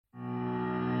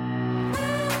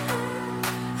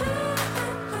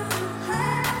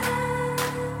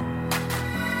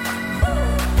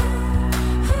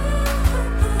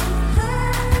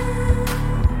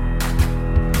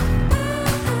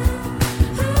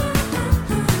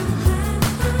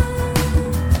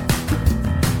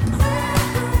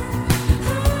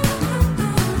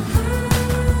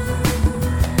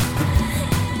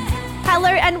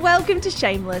Welcome to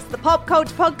Shameless, the pop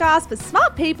culture podcast for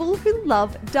smart people who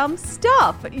love dumb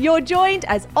stuff. You're joined,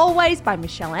 as always, by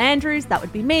Michelle Andrews, that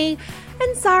would be me,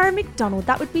 and Sarah McDonald,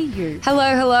 that would be you. Hello,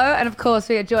 and of course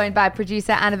we are joined by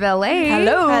producer Annabelle Lee.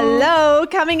 Hello.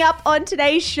 Coming up on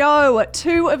today's show,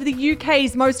 two of the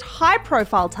UK's most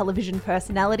high-profile television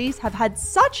personalities have had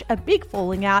such a big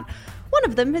falling out. One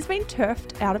of them has been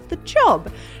turfed out of the job.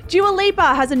 Dua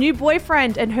Lipa has a new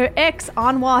boyfriend and her ex,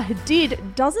 Anwar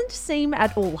Hadid, doesn't seem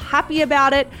at all happy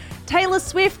about it. Taylor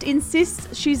Swift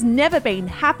insists she's never been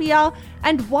happier.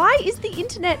 And why is the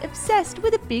internet obsessed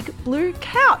with a big blue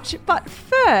couch? But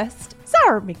first,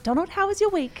 Sarah McDonald, how was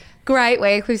your week? Great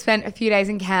week. We've spent a few days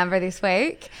in Canberra this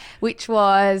week, which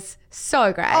was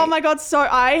so great. Oh my God, so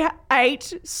I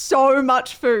ate so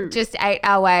much food. Just ate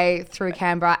our way through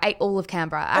Canberra. Ate all of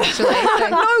Canberra, actually. So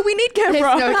no, we need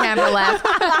Canberra. There's no Canberra left.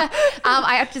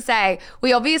 I have to say,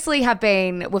 we obviously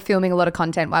we're filming a lot of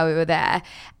content while we were there,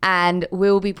 and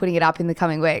we'll be putting it up in the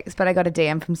coming weeks. But I got a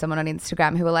DM from someone on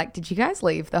Instagram who were like, did you guys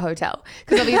leave the hotel?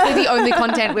 Because obviously the only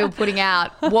content we were putting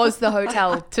out was the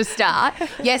hotel to start.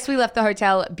 Yes, we left the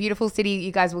hotel. Beautiful city.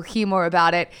 You guys will hear more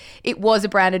about it. It was a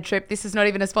branded trip. This is not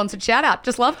even a sponsored shout out.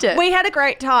 Just loved it. We had a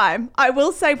great time. I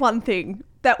will say one thing,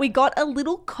 that we got a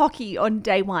little cocky on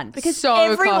day one because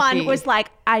everyone cocky. was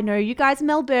like, I know you guys are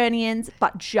Melburnians,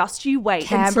 but just you wait.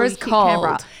 Canberra's until you hit Canberra.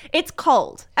 cold. It's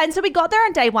cold. And so we got there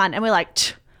on day one and we're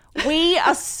like, we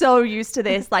are so used to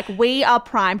this. Like, we are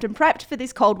primed and prepped for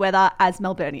this cold weather as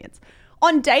Melburnians.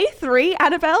 On day 3,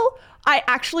 Annabelle, I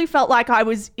actually felt like I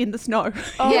was in the snow.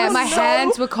 Yeah, my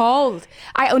hands were cold.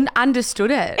 I understood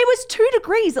it. It was 2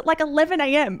 degrees at like 11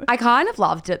 a.m. I kind of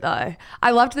loved it though. I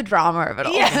loved the drama of it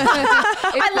all. Yeah.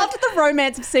 I loved the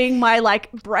romance of seeing my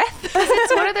like breath.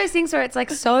 It's one of those things where it's like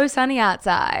so sunny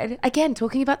outside. Again,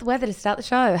 talking about the weather to start the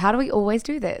show. How do we always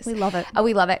do this? We love it. Oh,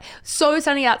 we love it. So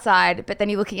sunny outside, but then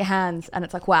you look at your hands and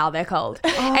it's like, wow, they're cold.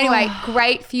 Anyway,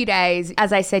 great few days.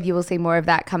 As I said, you will see more of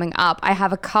that coming up. I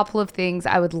have a couple of things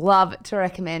I would love to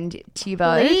recommend to you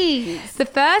both. Please. The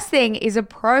first thing is a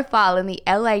profile in the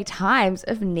LA Times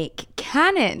of Nick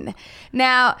Cannon.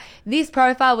 Now, this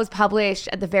profile was published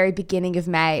at the very beginning of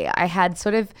May. I had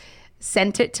sort of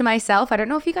sent it to myself. I don't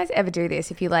know if you guys ever do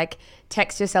this, if you like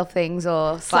text yourself things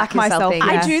or Slack yourself things.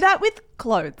 I do that with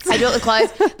clothes. I do it with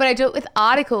clothes, but I do it with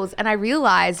articles, and I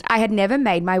realized I had never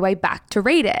made my way back to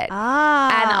read it. And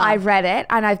I read it,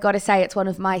 and I've got to say it's one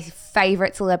of my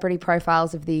favorite celebrity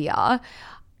profiles of the year.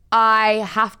 I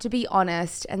have to be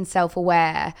honest and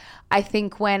self-aware. I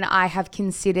think when I have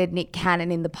considered Nick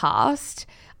Cannon in the past,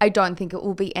 I don't think it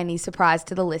will be any surprise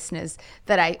to the listeners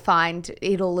that I find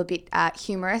it all a bit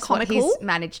humorous, comical. What he's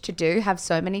managed to do, have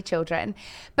so many children.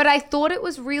 But I thought it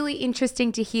was really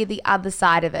interesting to hear the other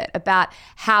side of it, about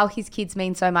how his kids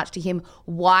mean so much to him,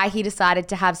 why he decided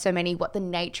to have so many, what the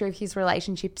nature of his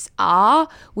relationships are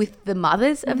with the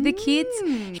mothers of the kids.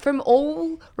 From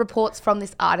all reports from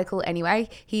this article anyway,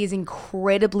 he is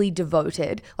incredibly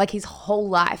devoted. Like, his whole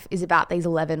life is about these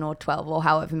 11 or 12 or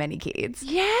however many kids.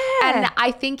 Yeah. And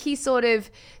I think he sort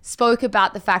of spoke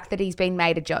about the fact that he's been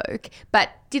made a joke,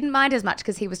 but didn't mind as much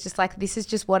because he was just like, this is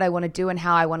just what I want to do and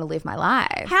how I want to live my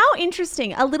life. How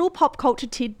interesting. A little pop culture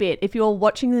tidbit. If you're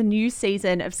watching the new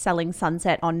season of Selling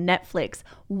Sunset on Netflix,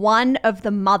 one of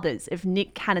the mothers of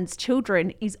Nick Cannon's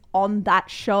children is on that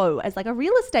show as like a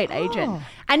real estate agent.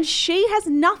 And she has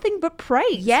nothing but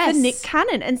praise for Nick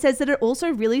Cannon and says that it also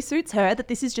really suits her, that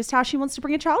this is just how she wants to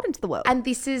bring a child into the world. And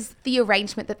this is the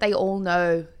arrangement that they all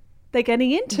know they're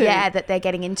getting into. Yeah, that they're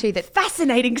getting into. That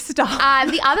fascinating stuff.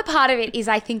 The other part of it is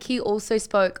I think he also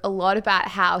spoke a lot about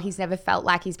how he's never felt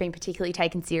like he's been particularly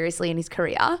taken seriously in his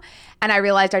career. And I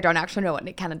realised I don't actually know what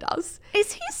Nick Cannon does.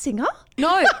 Is he a singer?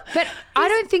 No, but I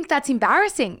don't think that's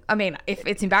embarrassing. I mean, if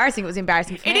it's embarrassing, it was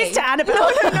embarrassing for me. It is to Annabelle.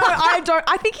 No, I don't.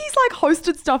 I think he's like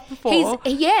hosted stuff before.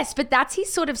 Yes, but that's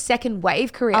his sort of second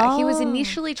wave career. Oh. He was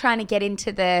initially trying to get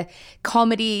into the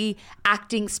comedy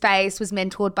acting space, was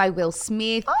mentored by Will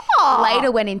Smith,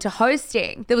 later went into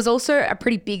hosting. There was also a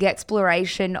pretty big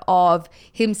exploration of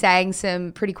him saying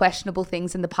some pretty questionable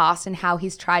things in the past and how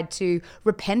he's tried to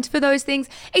repent for those things.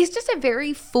 He's just a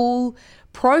very full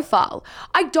profile.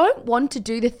 I don't want to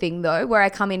do the thing though where I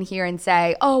come in here and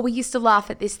say, oh, we used to laugh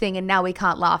at this thing and now we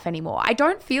can't laugh anymore. I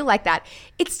don't feel like that.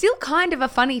 It's still kind of a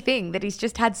funny thing that he's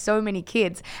just had so many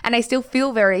kids, and I still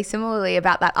feel very similarly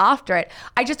about that after it.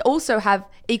 I just also have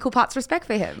equal parts respect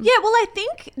for him. Yeah, well, I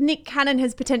think Nick Cannon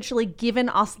has potentially given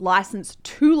us license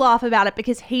to laugh about it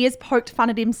because he has poked fun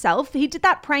at himself. He did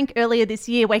that prank earlier this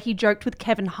year where he joked with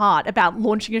Kevin Hart about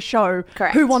launching a show,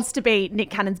 Correct. Who Wants to Be Nick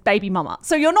Cannon's Baby Mama.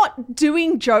 So you're not doing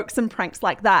doing jokes and pranks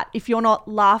like that if you're not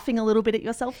laughing a little bit at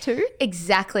yourself too?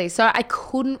 Exactly. So I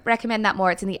couldn't recommend that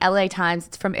more. It's in the LA Times.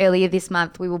 It's from earlier this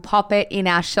month. We will pop it in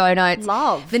our show notes.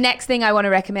 Love. The next thing I want to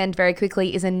recommend very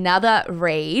quickly is another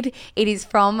read. It is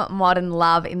from Modern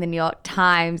Love in the New York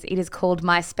Times. It is called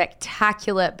My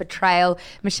Spectacular Betrayal.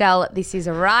 Michelle, this is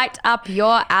right up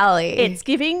your alley. It's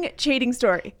giving cheating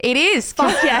story. It is.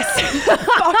 Fuck yes.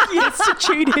 Fuck yes to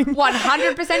cheating.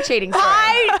 100% cheating story.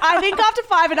 I think after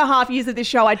 5.5 years of this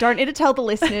show, I don't need to tell the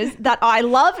listeners that I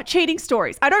love cheating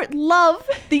stories. I don't love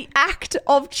the act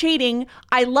of cheating.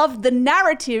 I love the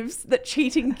narratives that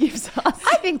cheating gives us.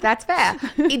 I think that's fair.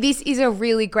 This is a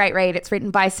really great read. It's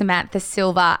written by Samantha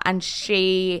Silver, and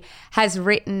she has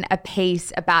written a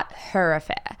piece about her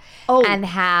affair and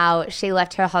how she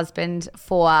left her husband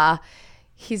for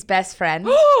his best friend,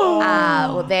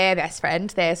 well, their best friend,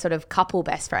 their sort of couple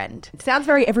best friend. It sounds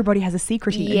very Everybody Has a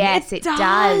Secret here. Yes, it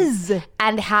does.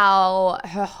 And how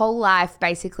her whole life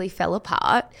basically fell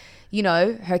apart. You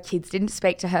know, her kids didn't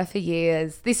speak to her for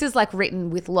years. This is like written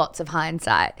with lots of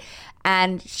hindsight.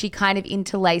 And she kind of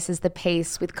interlaces the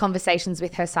piece with conversations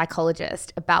with her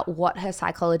psychologist about what her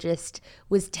psychologist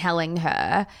was telling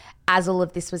her as all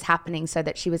of this was happening so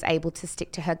that she was able to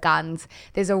stick to her guns.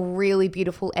 There's a really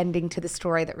beautiful ending to the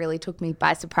story that really took me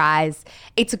by surprise.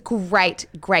 It's a great,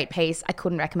 great piece. I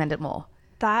couldn't recommend it more.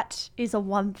 That is a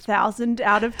 1,000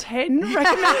 out of 10 recommendation.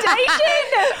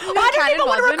 I don't even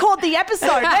want to record the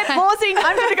episode. They're pausing.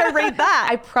 I'm going to go read that.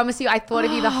 I promise you, I thought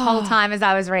of you the whole time as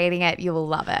I was reading it. You will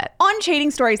love it. On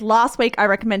Cheating Stories, last week I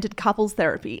recommended Couples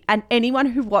Therapy, and anyone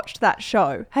who watched that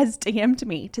show has DM'd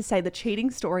me to say the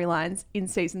cheating storylines in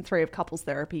season 3 of Couples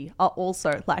Therapy are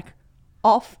also like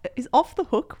off the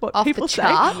hook, what Off people the say.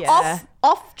 chops? Yeah.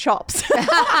 Off chops.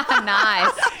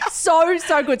 Nice.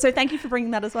 So good. So thank you for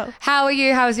bringing that as well. How are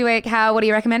you? How was your week? What are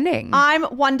you recommending? I'm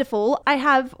wonderful. I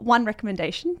have one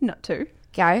recommendation, not two.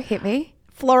 Go, hit me.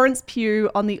 Florence Pugh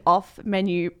on the Off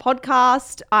Menu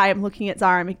podcast. I am looking at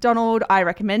Zara McDonald. I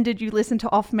recommended you listen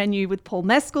to Off Menu with Paul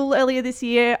Mescal earlier this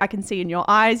year. I can see in your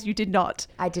eyes you did not.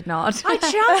 I did not.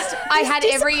 I had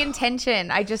every intention.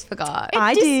 I just forgot.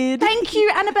 I did. Thank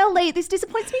you, Annabelle Lee. This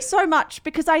disappoints me so much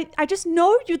because I just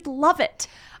know you'd love it.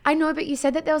 I know, but you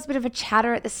said that there was a bit of a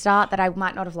chatter at the start that I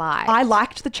might not have liked. I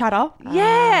liked the chatter.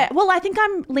 Yeah. Well, I think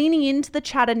I'm leaning into the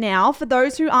chatter now. For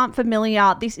those who aren't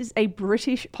familiar, this is a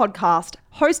British podcast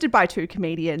hosted by 2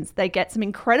 comedians. They get some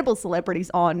incredible celebrities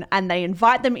on and they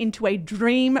invite them into a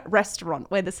dream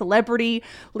restaurant where the celebrity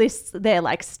lists their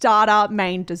like starter,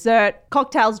 main, dessert,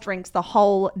 cocktails, drinks, the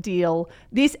whole deal.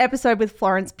 This episode with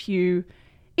Florence Pugh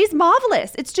is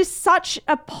marvelous. It's just such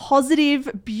a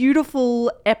positive,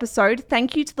 beautiful episode.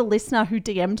 Thank you to the listener who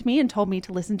DM'd me and told me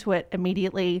to listen to it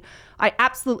immediately. I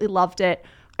absolutely loved it.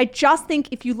 I just think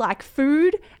if you like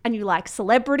food and you like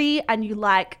celebrity and you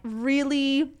like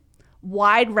really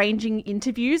wide-ranging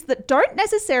interviews that don't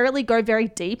necessarily go very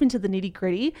deep into the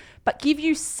nitty-gritty, but give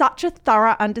you such a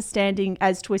thorough understanding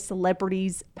as to a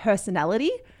celebrity's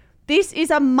personality, this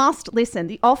is a must listen.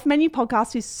 The Off Menu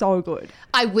podcast is so good.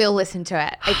 I will listen to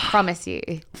it. I promise you.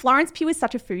 Florence Pugh is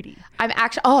such a foodie. I'm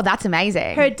actually, oh, that's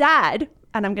amazing. Her dad,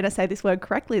 and I'm going to say this word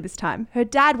correctly this time, her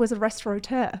dad was a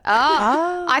restaurateur.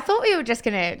 Oh, I thought we were just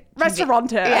going to...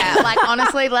 Restaurateur. Yeah, like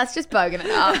honestly, let's just bogan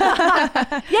it up.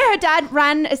 Yeah, her dad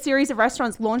ran a series of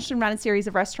restaurants, launched and ran a series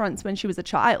of restaurants when she was a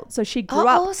child. So she grew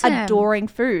up awesome. adoring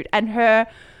food. And her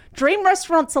dream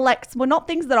restaurant selects were not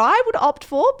things that I would opt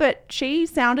for, but she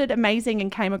sounded amazing and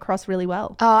came across really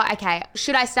well. Oh, okay.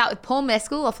 Should I start with Paul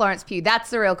Mescal or Florence Pugh?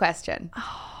 That's the real question.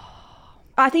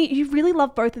 I think you really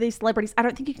love both of these celebrities. I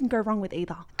don't think you can go wrong with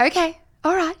either. Okay.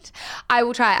 All right. I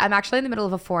will try. I'm actually in the middle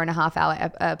of a 4.5 hour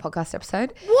podcast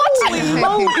episode. What?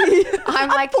 I'm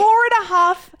like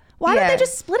 4.5. Why don't Yeah. they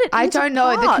just split it I into don't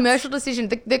know. The parts? commercial decision,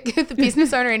 the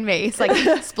business owner in me, it's like,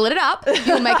 split it up.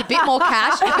 You'll make a bit more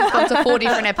cash if you've gone to 4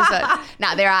 different episodes.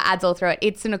 Now, there are ads all through it.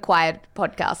 It's an acquired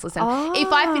podcast. Listen,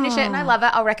 if I finish it and I love it,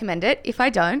 I'll recommend it. If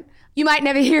I don't, you might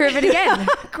never hear of it again.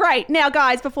 Great. Now,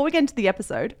 guys, before we get into the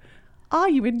episode, are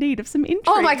you in need of some intrigue?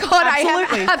 Oh my God,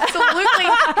 Absolutely. I am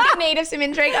absolutely in need of some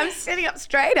intrigue. I'm sitting up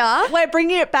straighter. We're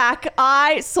bringing it back.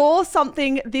 I saw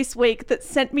something this week that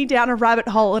sent me down a rabbit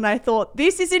hole and I thought,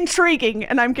 this is intriguing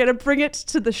and I'm going to bring it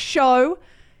to the show.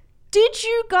 Did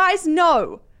you guys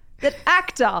know that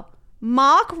actor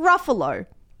Mark Ruffalo,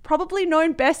 probably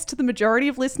known best to the majority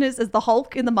of listeners as the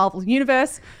Hulk in the Marvel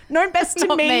Universe, known best to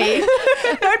Not me.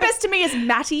 known best to me as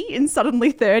Matty in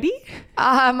Suddenly 30.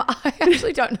 I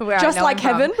actually don't know where Just I know like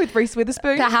him from. Heaven with Reese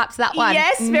Witherspoon. Perhaps that one.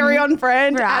 Yes, very on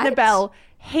brand, Right. Annabelle.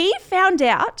 He found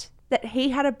out that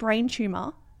he had a brain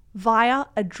tumor via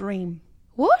a dream.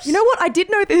 What? You know what? I did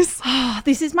know this.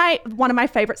 This is one of my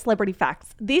favorite celebrity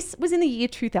facts. This was in the year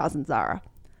 2000, Zara.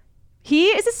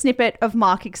 Here is a snippet of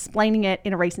Mark explaining it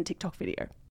in a recent TikTok video.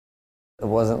 It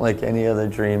wasn't like any other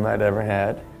dream I'd ever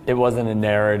had. It wasn't a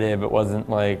narrative. It wasn't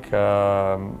like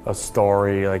a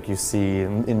story like you see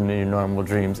in your normal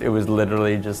dreams. It was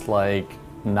literally just like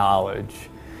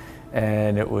knowledge.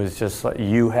 And it was just like,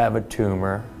 you have a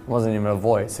tumor. It wasn't even a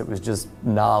voice. It was just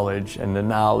knowledge. And the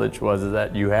knowledge was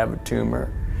that you have a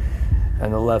tumor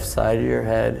on the left side of your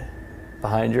head,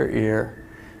 behind your ear,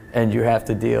 and you have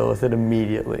to deal with it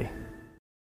immediately.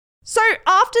 So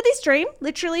after this dream,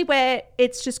 literally where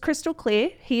it's just crystal clear,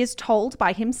 he is told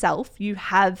by himself, you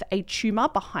have a tumor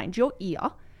behind your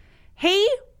ear. He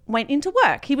went into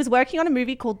work. He was working on a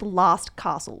movie called The Last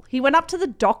Castle. He went up to the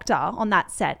doctor on that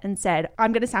set and said,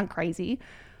 I'm going to sound crazy.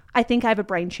 I think I have a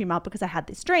brain tumor because I had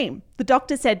this dream. The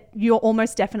doctor said, you're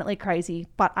almost definitely crazy,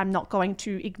 but I'm not going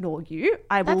to ignore you.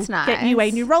 I will get you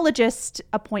a neurologist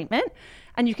appointment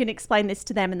and you can explain this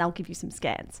to them and they'll give you some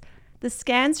scans. The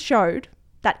scans showed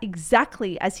that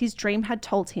exactly as his dream had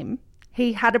told him,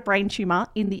 he had a brain tumor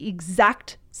in the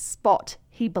exact spot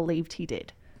he believed he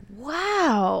did.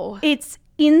 Wow. It's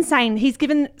insane. He's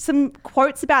given some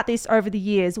quotes about this over the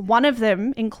years. One of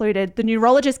them included, the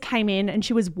neurologist came in and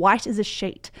she was white as a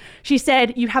sheet. She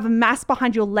said, you have a mass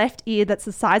behind your left ear that's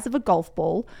the size of a golf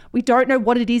ball. We don't know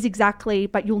what it is exactly,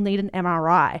 but you'll need an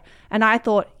MRI. And I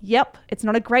thought, yep, it's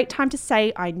not a great time to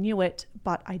say I knew it,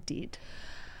 but I did.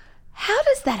 How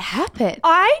does that happen?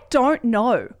 I don't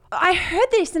know. I heard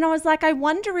this and I was like, I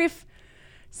wonder if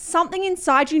something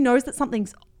inside you knows that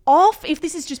something's off, if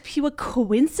this is just pure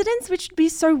coincidence, which would be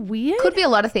so weird. Could be a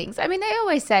lot of things. I mean, they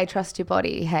always say trust your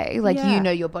body, hey? Like, you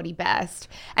know your body best.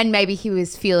 And maybe he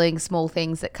was feeling small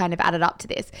things that kind of added up to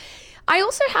this. I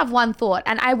also have one thought,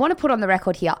 and I want to put on the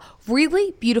record here.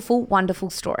 Really beautiful, wonderful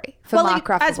story for Mark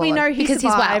Ruffalo. As we know, he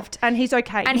survived and he's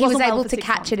okay. And he was able to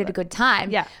catch it at a good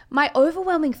time. Yeah. My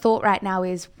overwhelming thought right now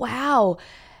is, wow,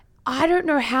 I don't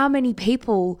know how many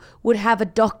people would have a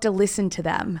doctor listen to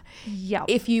them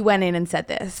if you went in and said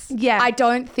this. Yeah. I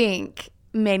don't think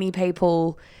many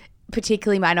people,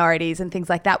 particularly minorities and things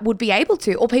like that, would be able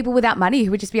to, or people without money who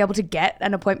would just be able to get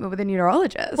an appointment with a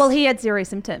neurologist. Well, he had zero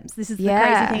symptoms. This is the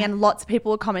crazy thing. And lots of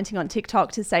people were commenting on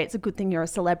TikTok to say it's a good thing you're a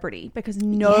celebrity because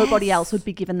nobody else would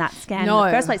be given that scan in the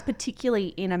first place, particularly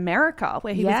in America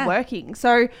where he was working.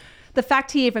 So the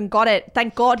fact he even got it,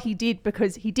 thank God he did,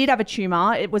 because he did have a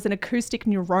tumor. It was an acoustic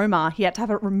neuroma. He had to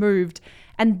have it removed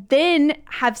and then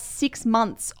have 6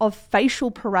 months of facial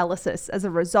paralysis as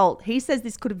a result. He says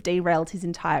this could have derailed his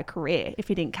entire career if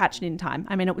he didn't catch it in time.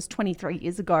 I mean, it was 23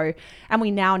 years ago and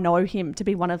we now know him to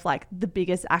be one of like the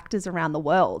biggest actors around the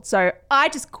world. So I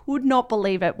just could not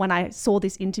believe it when I saw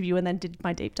this interview and then did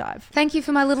my deep dive. Thank you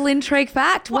for my little intrigue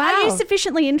fact. Wow. Well, are you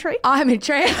sufficiently intrigued? I'm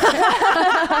intrigued.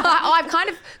 I've kind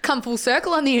of come full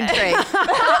circle on the intrigue.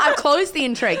 I've closed the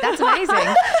intrigue. That's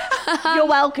amazing. You're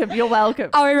welcome. You're welcome.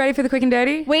 Are we ready for the quick and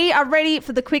dirty? We are ready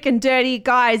for the quick and dirty,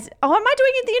 guys. Oh, am I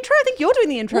doing the intro? I think you're doing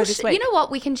the intro this week. You know what?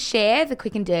 We can share the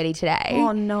quick and dirty today.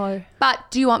 Oh, no. But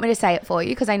do you want me to say it for you?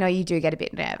 Because I know you do get a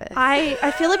bit nervous.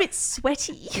 I feel a bit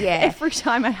sweaty every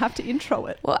time I have to intro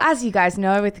it. Well, as you guys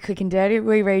know, with the quick and dirty,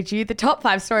 we read you the top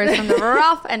 5 stories from the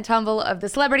rough and tumble of the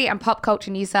celebrity and pop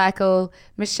culture news cycle.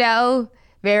 Michelle,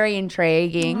 very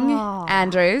intriguing.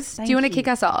 Andrews, do you want to kick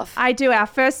us off? I do. Our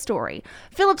first story.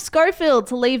 Philip Schofield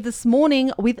to leave this morning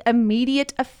with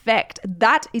immediate effect.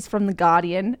 That is from The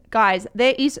Guardian. Guys,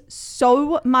 there is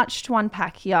so much to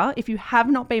unpack here. If you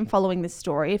have not been following this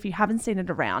story, if you haven't seen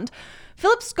it around,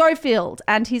 Philip Schofield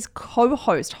and his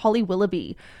co-host Holly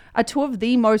Willoughby are two of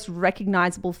the most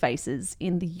recognisable faces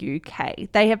in the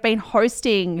UK. They have been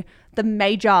hosting the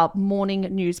major morning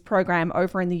news program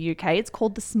over in the UK. It's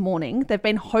called This Morning. They've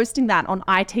been hosting that on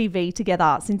ITV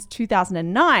together since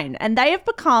 2009, and they have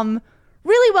become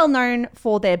really well known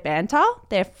for their banter,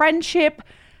 their friendship,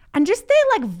 and just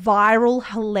their like viral,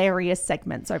 hilarious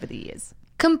segments over the years.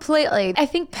 Completely. I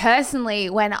think personally,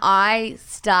 when I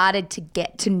started to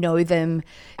get to know them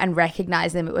and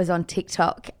recognize them, it was on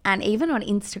TikTok and even on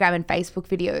Instagram and Facebook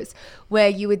videos where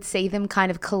you would see them kind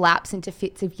of collapse into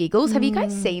fits of giggles. Have you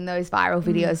guys seen those viral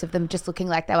videos of them just looking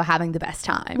like they were having the best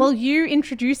time? Well, you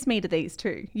introduced me to these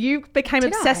two. You became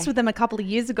obsessed with them a couple of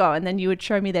years ago and then you would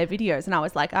show me their videos and I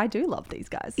was like, I do love these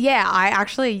guys. Yeah, I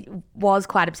actually was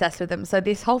quite obsessed with them. So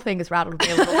this whole thing has rattled me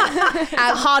a little bit. It's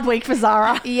a hard week for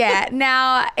Zara. Yeah. Now,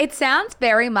 Now, it sounds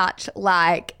very much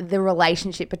like the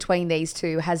relationship between these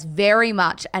two has very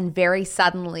much and very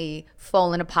suddenly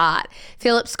fallen apart.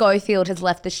 Philip Schofield has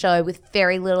left the show with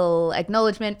very little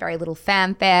acknowledgement, very little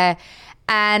fanfare.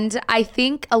 And I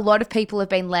think a lot of people have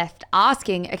been left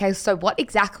asking, okay, so what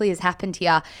exactly has happened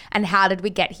here and how did we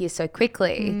get here so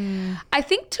quickly? I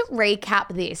think to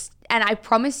recap this, and I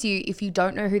promise you, if you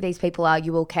don't know who these people are,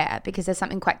 you will care because there's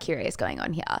something quite curious going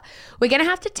on here. We're going to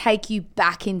have to take you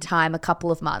back in time a couple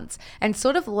of months and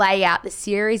sort of lay out the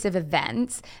series of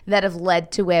events that have led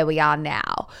to where we are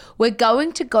now. We're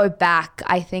going to go back,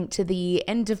 I think, to the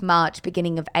end of March,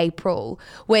 beginning of April,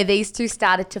 where these two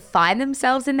started to find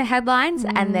themselves in the headlines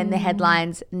and then the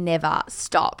headlines never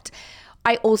stopped.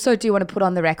 I also do want to put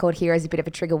on the record here as a bit of a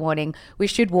trigger warning. We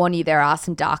should warn you there are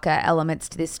some darker elements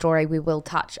to this story. We will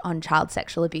touch on child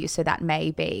sexual abuse, so that may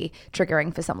be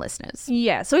triggering for some listeners.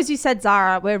 Yeah, so as you said,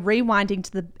 Zara, we're rewinding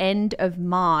to the end of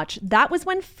March. That was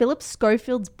when Philip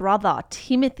Schofield's brother,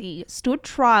 Timothy, stood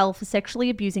trial for sexually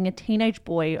abusing a teenage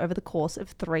boy over the course of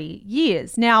 3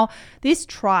 years. Now, this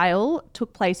trial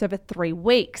took place over 3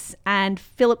 weeks, and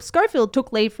Philip Schofield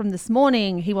took leave from this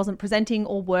morning. He wasn't presenting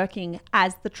or working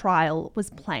as the trial was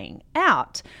playing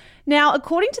out. Now,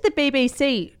 according to the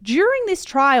BBC, during this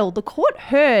trial, the court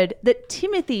heard that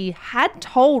Timothy had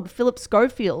told Philip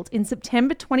Schofield in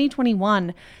September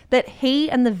 2021 that he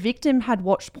and the victim had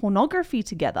watched pornography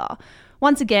together.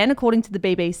 Once again, according to the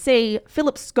BBC,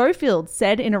 Philip Schofield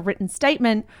said in a written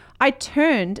statement, "I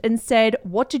turned and said,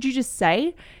 'What did you just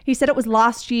say?' He said it was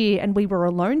last year and we were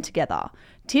alone together.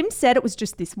 Tim said it was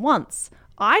just this once.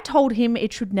 I told him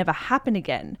it should never happen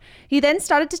again. He then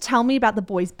started to tell me about the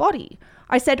boy's body.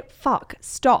 I said, 'Fuck,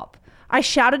 stop.' I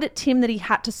shouted at Tim that he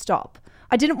had to stop.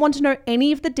 I didn't want to know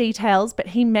any of the details, but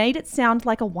he made it sound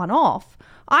like a one-off.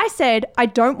 I said, 'I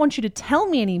don't want you to tell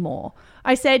me anymore.'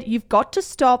 I said, 'You've got to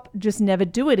stop, just never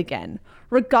do it again.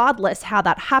 Regardless how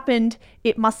that happened,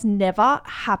 it must never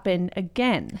happen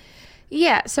again.'"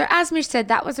 Yeah, so as Mish said,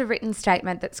 that was a written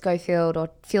statement that Schofield, or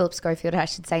Philip Schofield, I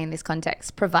should say in this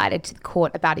context, provided to the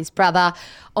court about his brother.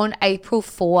 On April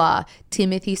 4,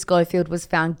 Timothy Schofield was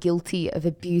found guilty of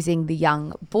abusing the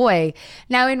young boy.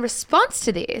 Now, in response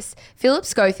to this, Philip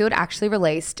Schofield actually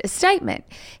released a statement.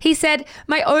 He said,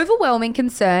 "My overwhelming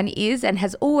concern is and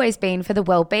has always been for the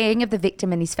well-being of the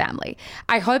victim and his family.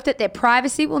 I hope that their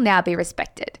privacy will now be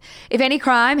respected. If any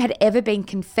crime had ever been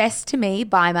confessed to me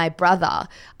by my brother,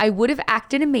 I would have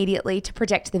acted immediately to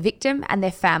protect the victim and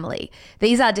their family.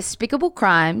 These are despicable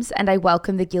crimes and I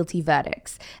welcome the guilty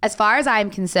verdicts. As far as I am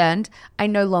concerned, I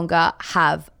no longer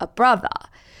have a brother."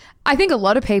 I think a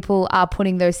lot of people are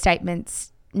putting those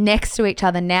statements next to each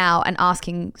other now and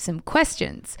asking some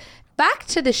questions. Back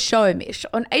to the show, Mish.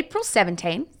 On April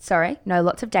 17,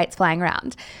 lots of dates flying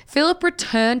around, Philip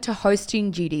returned to hosting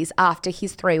duties after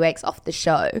his 3 weeks off the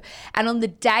show. And on the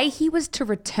day he was to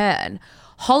return,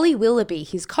 Holly Willoughby,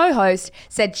 his co-host,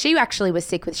 said she actually was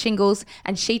sick with shingles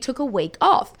and she took a week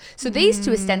off. So these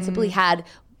two ostensibly had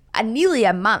nearly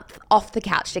a month off the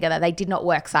couch together. They did not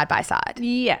work side by side.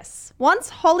 Yes. Once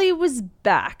Holly was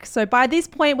back, so by this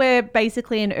point we're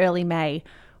basically in early May,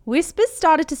 whispers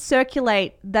started to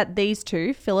circulate that these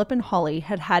two, Philip and Holly,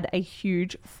 had had a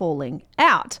huge falling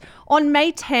out. On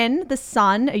May 10, The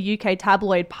Sun, a UK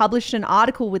tabloid, published an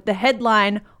article with the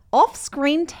headline,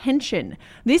 "Off-screen tension.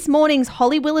 This morning's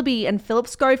Holly Willoughby and Philip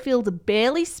Schofield are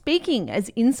barely speaking as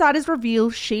insiders reveal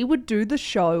she would do the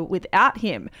show without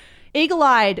him."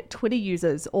 Eagle-eyed Twitter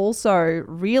users also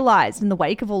realised in the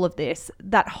wake of all of this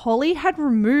that Holly had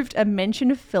removed a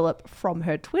mention of Philip from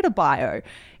her Twitter bio.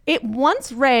 It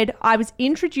once read, "I was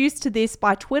introduced to this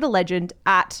by Twitter legend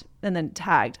at," and then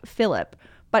tagged Philip.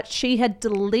 But she had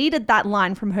deleted that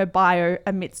line from her bio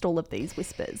amidst all of these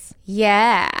whispers.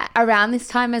 Yeah, around this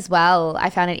time as well, I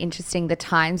found it interesting. The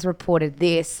Times reported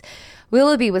this.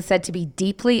 Willoughby was said to be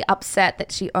deeply upset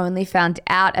that she only found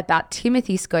out about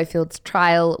Timothy Schofield's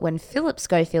trial when Philip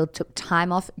Schofield took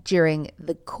time off during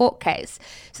the court case.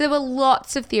 So there were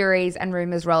lots of theories and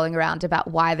rumours rolling around about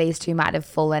why these two might have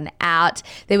fallen out.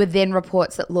 There were then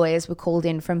reports that lawyers were called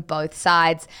in from both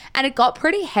sides, and it got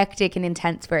pretty hectic and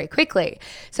intense very quickly.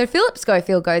 So Philip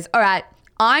Schofield goes, "All right,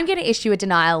 I'm going to issue a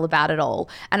denial about it all,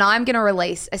 and I'm going to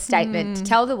release a statement to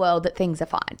tell the world that things are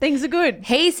fine. Things are good."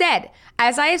 He said,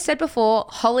 "As I have said before,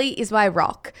 Holly is my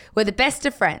rock. We're the best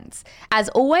of friends. As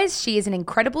always, she is an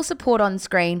incredible support on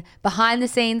screen, behind the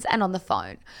scenes, and on the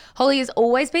phone. Holly has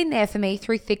always been there for me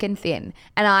through thick and thin,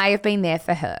 and I have been there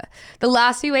for her. The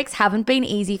last few weeks haven't been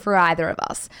easy for either of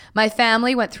us. My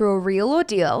family went through a real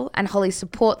ordeal, and Holly's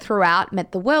support throughout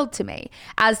meant the world to me,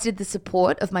 as did the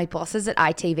support of my bosses at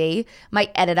ITV, my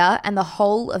editor, and the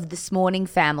whole of This Morning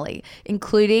family,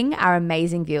 including our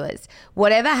amazing viewers.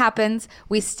 Whatever happens,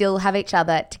 we still have each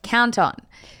other to count on.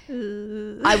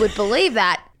 I would believe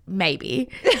that, maybe,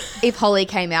 if Holly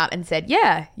came out and said,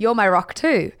 yeah, you're my rock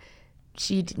too.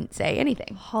 She didn't say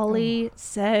anything. Holly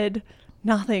said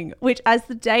nothing, which as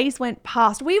the days went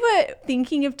past, we were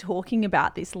thinking of talking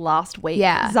about this last week,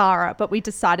 Zara, but we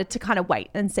decided to kind of wait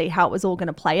and see how it was all going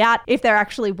to play out, if there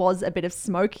actually was a bit of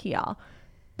smoke here.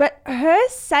 But her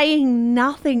saying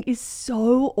nothing is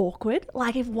so awkward.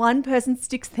 Like if one person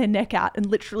sticks their neck out and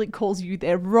literally calls you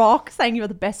their rock, saying you're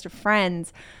the best of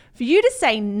friends, for you to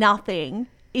say nothing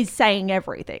is saying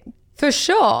everything. For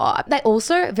sure. They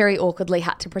also very awkwardly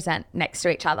had to present next to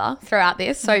each other throughout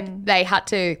this. So they had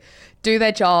to do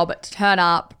their job, turn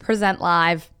up, present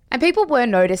live. And people were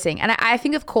noticing. And I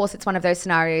think, of course, it's one of those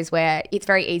scenarios where it's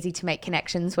very easy to make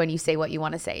connections when you see what you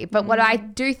want to see. But what I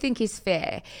do think is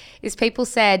fair is people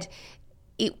said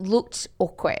it looked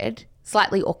awkward,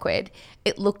 slightly awkward.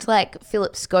 It looked like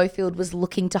Philip Schofield was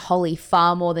looking to Holly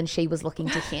far more than she was looking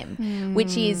to him,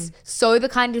 which is so the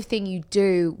kind of thing you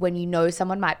do when you know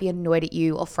someone might be annoyed at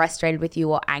you or frustrated with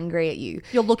you or angry at you.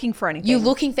 You're looking for anything. You're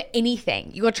looking for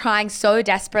anything. You're trying so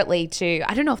desperately to,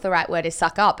 I don't know if the right word is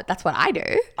suck up, but that's what I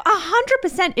do.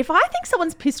 100%. If I think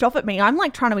someone's pissed off at me, I'm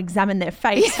like trying to examine their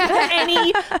face for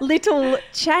any little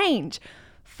change.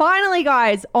 Finally,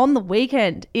 guys, on the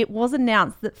weekend, it was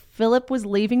announced that Philip was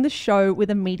leaving the show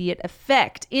with immediate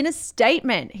effect. In a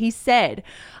statement, he said,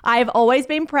 I have always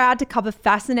been proud to cover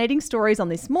fascinating stories on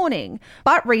This Morning,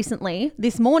 but recently,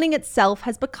 This Morning itself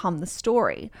has become the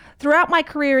story. Throughout my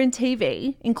career in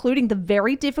TV, including the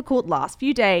very difficult last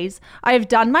few days, I have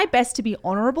done my best to be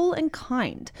honourable and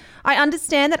kind. I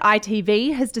understand that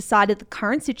ITV has decided the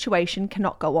current situation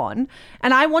cannot go on,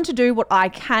 and I want to do what I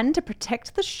can to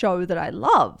protect the show that I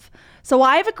love. So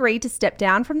I have agreed to step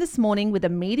down from This Morning with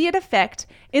immediate effect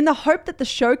in the hope that the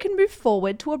show can move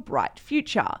forward to a bright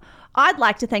future. I'd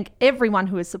like to thank everyone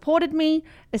who has supported me,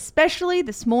 especially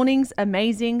This Morning's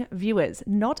amazing viewers.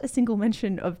 Not a single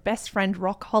mention of best friend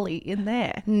Rock Holly in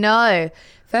there. No.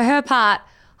 For her part,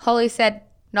 Holly said,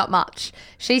 not much.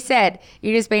 She said,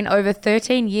 it has been over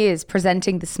 13 years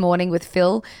presenting This Morning with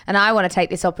Phil, and I want to take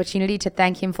this opportunity to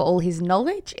thank him for all his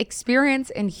knowledge, experience,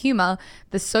 and humour.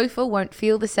 The sofa won't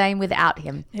feel the same without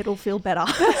him. It'll feel better.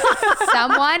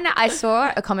 Someone, I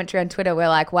saw a commentary on Twitter where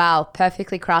like, wow,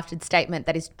 perfectly crafted statement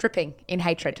that is dripping in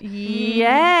hatred.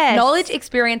 Yes. Knowledge,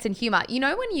 experience, and humour. You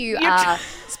know when you are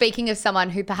speaking of someone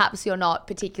who perhaps you're not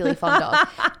particularly fond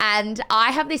of, and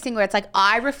I have this thing where it's like,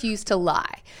 I refuse to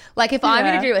lie. Like if I'm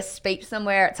going to do a speech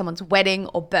somewhere at someone's wedding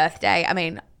or birthday, I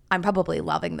mean, I'm probably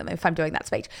loving them if I'm doing that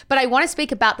speech, but I want to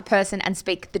speak about the person and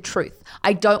speak the truth.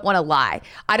 I don't want to lie.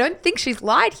 I don't think she's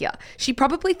lied here. She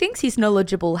probably thinks he's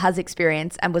knowledgeable, has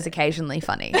experience, and was occasionally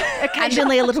funny.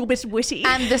 Occasionally a little bit witty.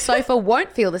 And the sofa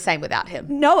won't feel the same without him.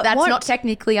 No, it That's won't. not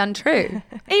technically untrue.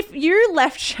 If you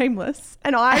left Shameless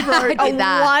and I wrote I did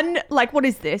that. one, like, what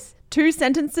is this? A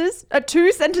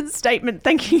 2-sentence statement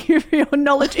thanking you for your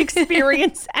knowledge,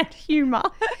 experience, and humour.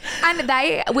 And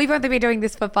we've only been doing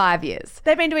this for 5 years.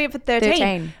 They've been doing it for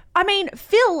 13. I mean,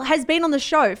 Philip has been on the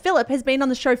show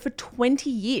for 20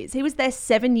 years. He was there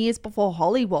 7 years before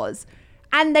Holly was.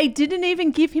 And they didn't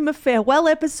even give him a farewell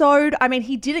episode. I mean,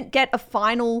 he didn't get a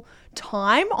final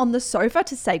time on the sofa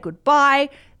to say goodbye.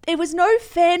 There was no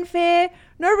fanfare,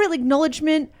 no real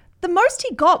acknowledgement. The most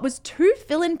he got was 2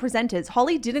 fill-in presenters.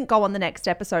 Holly didn't go on the next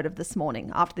episode of This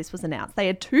Morning after this was announced. They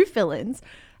had 2 fill-ins,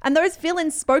 and those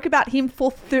fill-ins spoke about him for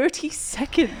 30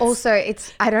 seconds. Also,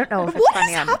 I don't know if it's What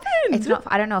funny has or not. happened? It's not.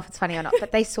 I don't know if it's funny or not,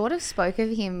 but they sort of spoke of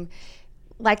him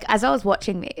like as I was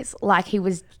watching this, like he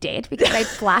was dead because they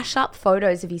flash up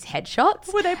photos of his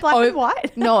headshots. Were they black and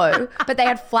white? No, but they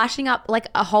had flashing up like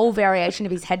a whole variation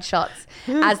of his headshots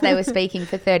as they were speaking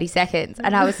for 30 seconds.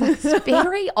 And I was like, it's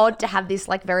very odd to have this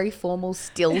like very formal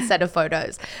still set of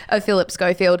photos of Philip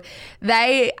Schofield.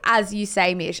 They, as you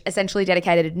say, Mish, essentially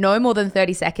dedicated no more than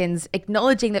 30 seconds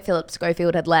acknowledging that Philip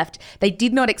Schofield had left. They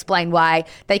did not explain why.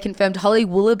 They confirmed Holly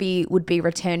Willoughby would be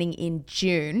returning in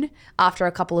June after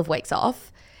a couple of weeks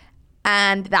off.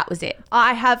 And that was it.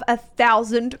 I have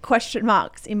 1,000 question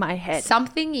marks in my head.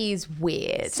 Something is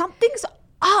weird. Something's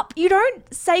up. You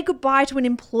don't say goodbye to an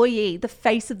employee, the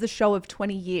face of the show of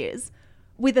 20 years,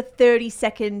 with a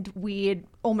 30-second weird,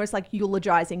 almost like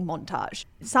eulogizing montage.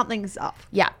 Something's up.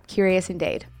 Yeah, curious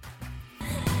indeed.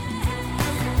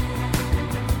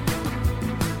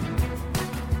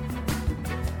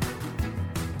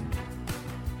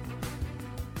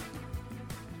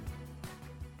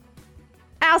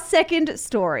 our second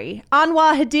story,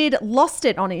 Anwar Hadid lost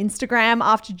it on Instagram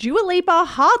after Dua Lipa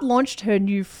hard launched her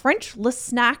new Frenchless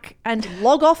snack and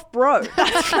log off bro.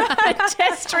 That's right,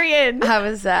 Testrian. I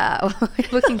was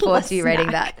looking forward to you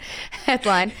reading that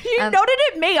headline. You nodded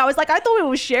at me. I was like, I thought we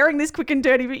were sharing this quick and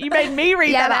dirty, but you made me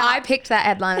read Yeah, that but out. I picked that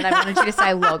headline and I wanted you to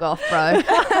say log off, bro. And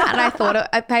I thought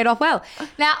it paid off well.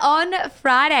 Now, on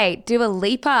Friday, Dua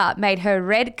Lipa made her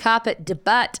red carpet debut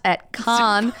at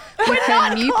Cannes with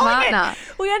her new partner.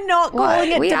 We are not What?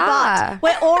 calling it We debut. are.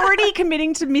 We're already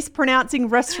committing to mispronouncing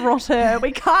restaurateur.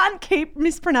 We can't keep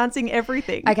mispronouncing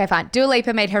everything. Okay, fine. Dua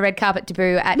Lipa made her red carpet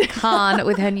debut at Cannes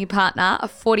with her new partner, a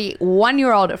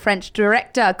 41-year-old French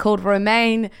director called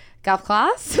Romain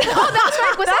Gavras. Oh, that's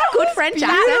right. Was that a good French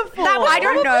accent? beautiful. That was I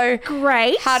don't know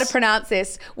great. how to pronounce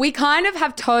this. We kind of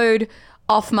have toed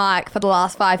off mic for the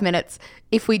last 5 minutes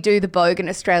if we do the bogan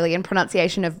Australian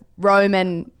pronunciation of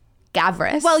Romain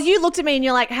Gavras. Well, you looked at me and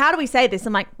you're like, how do we say this?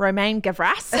 I'm like, Romain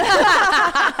Gavras.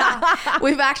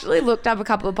 We've actually looked up a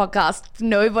couple of podcasts.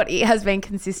 Nobody has been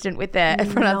consistent with their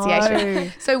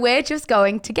pronunciation. So we're just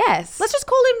going to guess. Let's just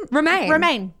call him Romain.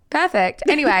 Romain. Perfect.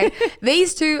 Anyway,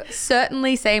 these two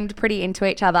certainly seemed pretty into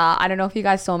each other. I don't know if you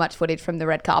guys saw much footage from the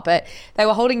red carpet. They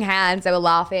were holding hands, they were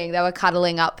laughing, they were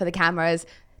cuddling up for the cameras.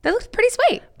 They looked pretty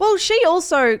sweet. Well, she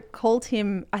also called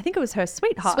him, I think it was her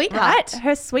sweetheart. Sweetheart. Right?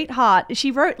 Her sweetheart. She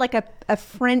wrote like a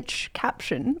French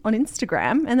caption on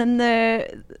Instagram, and then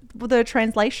the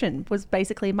translation was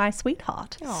basically my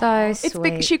sweetheart. So It's sweet.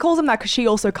 big, she calls him that because she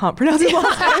also can't pronounce his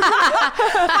last name.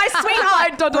 My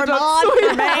sweetheart,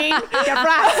 Romain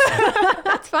Gavras.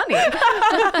 That's funny.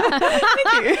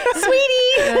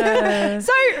 Sweetie.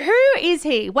 So who is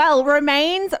he? Well,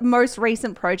 Romain's most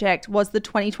recent project was the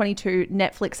 2022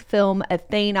 Netflix film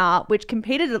Athena, which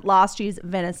competed at last year's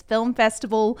Venice Film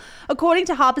Festival. According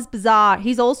to Harper's Bazaar,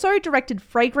 he's also directed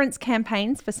fragrance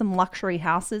campaigns for some luxury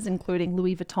houses, including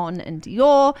Louis Vuitton and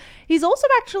Dior. He's also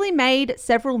actually made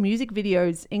several music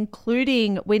videos,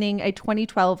 including winning a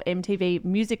 2012 MTV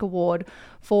Music Award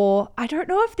for, I don't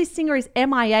know if this singer is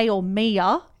MIA or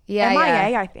Mia. Yeah, MIA,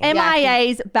 yeah. I think.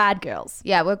 MIA's Bad Girls.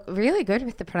 Yeah, we're really good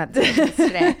with the pronunciations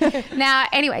today. Now,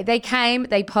 anyway, they came,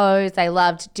 they posed, they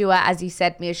loved Dua, as you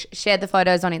said, Mish, shared the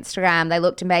photos on Instagram. They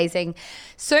looked amazing.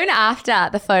 Soon after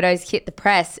the photos hit the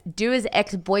press, Dua's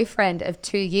ex-boyfriend of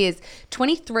 2 years,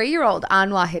 23-year-old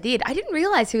Anwar Hadid, I didn't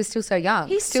realize he was still so young.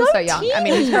 He's still so so young. I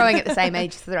mean, he's growing at the same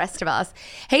age as the rest of us.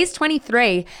 He's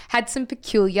 23, had some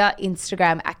peculiar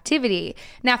Instagram activity.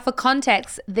 Now, for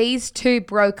context, these two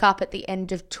broke up at the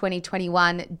end of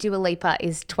 2021. Dua Lipa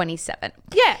is 27.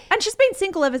 Yeah, and she's been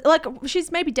single ever, like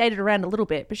she's maybe dated around a little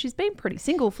bit, but she's been pretty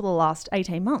single for the last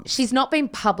 18 months. She's not been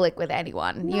public with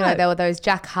anyone. You No. know, there were those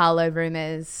Jack Harlow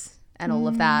rumors and all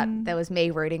of that. There was me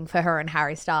rooting for her and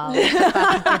Harry Styles.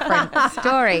 That's a different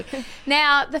story.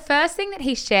 Now, the first thing that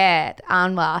he shared,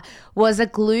 Anwar, was a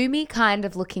gloomy kind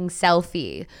of looking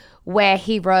selfie where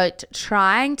he wrote,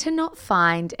 "Trying to not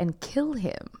find and kill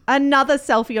him." Another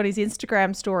selfie on his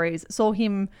Instagram stories saw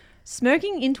him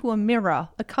smirking into a mirror,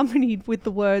 accompanied with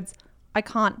the words, "I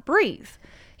can't breathe."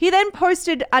 He then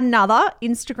posted another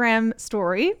Instagram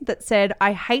story that said,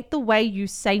 "I hate the way you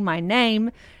say my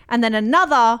name," and then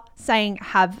another saying,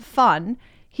 "Have fun."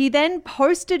 He then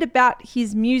posted about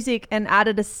his music and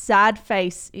added a sad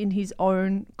face in his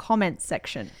own comments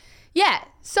section. Yeah.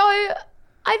 So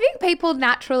I think people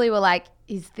naturally were like,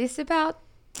 is this about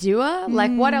Dua?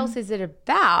 Like, what else is it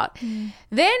about?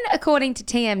 Then, according to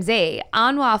TMZ,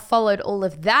 Anwar followed all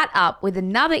of that up with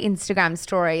another Instagram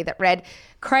story that read,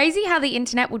 "Crazy how the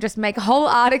internet will just make whole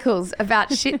articles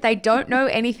about shit they don't know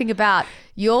anything about.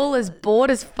 Y'all as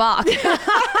bored as fuck."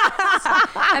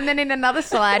 And then in another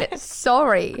slide,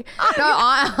 "Sorry." No,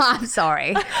 I'm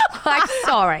sorry. Like,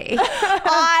 sorry.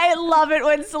 I love it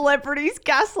when celebrities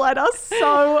gaslight us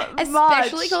so much.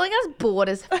 Especially calling us bored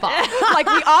as fuck. Like,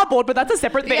 we are bored, but that's a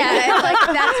separate thing. Yeah,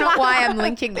 like that's not why I'm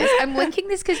linking this. I'm linking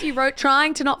this because you wrote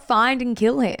 "trying to not find and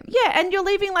kill him." Yeah, and you're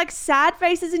leaving like sad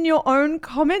faces in your own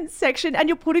comments section and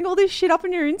you're putting all this shit up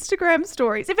in your Instagram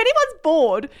stories. If anyone's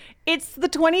bored, it's the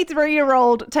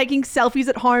 23-year-old taking selfies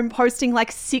at home, posting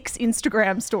like 6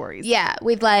 Instagram stories. Yeah,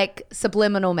 with like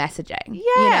subliminal messaging. Yeah,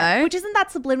 You know? which isn't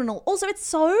that subliminal. Also, it's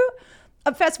so...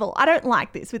 first of all, I don't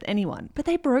like this with anyone, but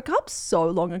they broke up so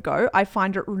long ago. I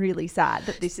find it really sad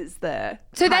that this is the...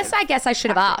 So that's, I guess I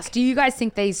should have asked. Do you guys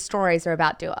think these stories are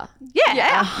about Dua? Yeah,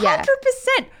 Yeah.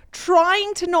 100%.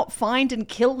 Trying to not find and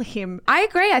kill him. I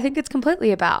agree. I think it's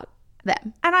completely about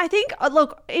them. And I think,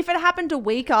 look, if it happened a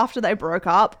week after they broke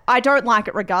up, I don't like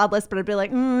it regardless, but I'd be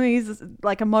like, he's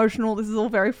like emotional. This is all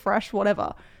very fresh,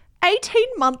 whatever. 18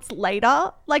 months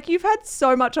later, like you've had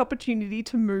so much opportunity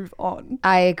to move on.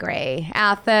 I agree.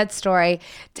 Our third story.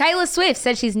 Taylor Swift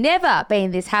said she's never been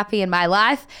this happy in my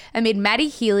life amid Maddie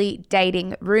Healy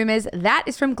dating rumours. That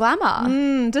is from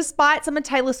Glamour. Despite some of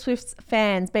Taylor Swift's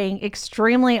fans being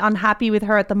extremely unhappy with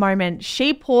her at the moment,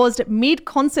 she paused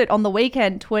mid-concert on the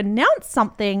weekend to announce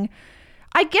something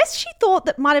I guess she thought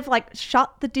that might have like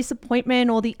shut the disappointment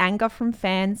or the anger from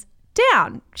fans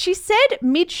down. She said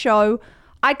mid-show,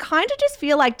 I kind of just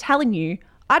feel like telling you,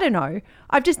 I don't know,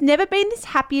 I've just never been this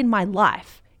happy in my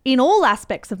life, in all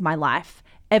aspects of my life,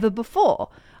 ever before.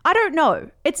 I don't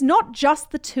know. It's not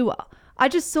just the tour. I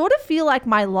just sort of feel like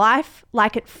my life,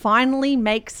 like it finally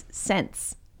makes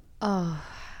sense.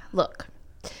 Look,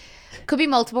 could be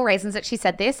multiple reasons that she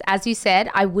said this. As you said,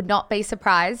 I would not be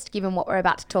surprised, given what we're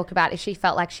about to talk about, if she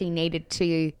felt like she needed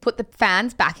to put the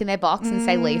fans back in their box and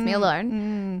say, leave me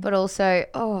alone. But also,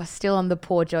 still on the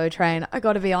poor Joe train. I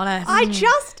got to be honest.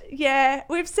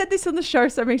 We've said this on the show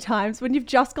so many times, when you've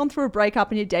just gone through a breakup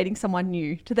and you're dating someone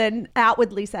new, to then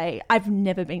outwardly say, I've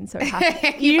never been so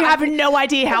happy. You have no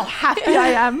idea how happy I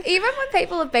am. Even when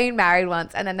people have been married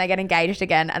once and then they get engaged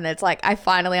again and it's like, I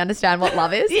finally understand what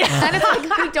love is. And it's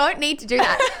like, we don't need to do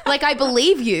that. Like, I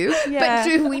believe you, but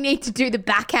do we need to do the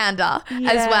backhander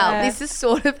as well? This is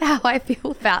sort of how I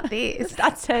feel about this.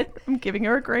 That said, I'm giving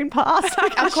her a green pass.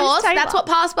 Of course, that's what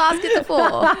pass baskets are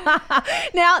for.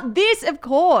 Now, this, of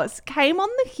course, came on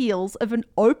the heels of an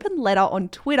open letter on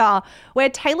Twitter where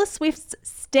Taylor Swift's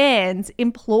stans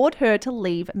implored her to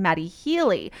leave Maddie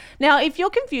Healy. Now, if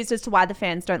you're confused as to why the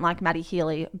fans don't like Maddie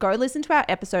Healy, go listen to our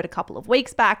episode a couple of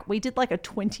weeks back. We did like a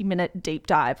 20-minute deep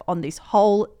dive on this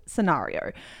whole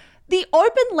scenario. The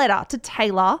open letter to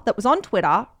Taylor that was on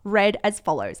Twitter read as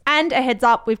follows. And a heads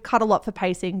up, we've cut a lot for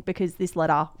pacing because this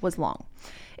letter was long.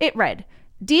 It read,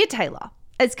 Dear Taylor,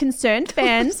 as concerned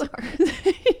fans...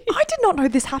 I did not know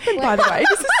this happened, by the way.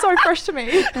 This is so fresh to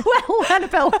me. Well,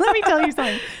 Annabelle, let me tell you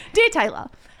something. Dear Taylor,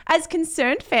 as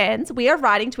concerned fans, we are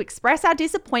writing to express our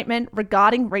disappointment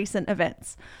regarding recent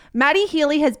events. Maddie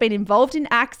Healy has been involved in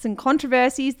acts and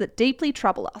controversies that deeply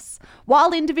trouble us.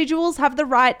 While individuals have the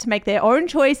right to make their own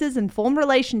choices and form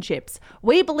relationships,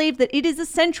 we believe that it is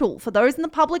essential for those in the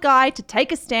public eye to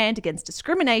take a stand against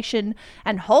discrimination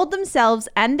and hold themselves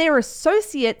and their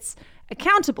associates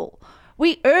accountable.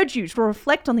 We urge you to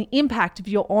reflect on the impact of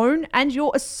your own and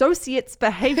your associates'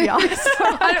 behaviour.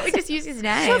 Why don't we just use his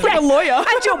name? Sounds like a lawyer.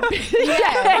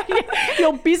 And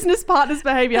your business partner's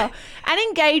behaviour, and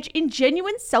engage in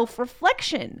genuine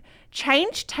self-reflection.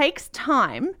 Change takes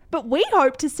time, but we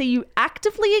hope to see you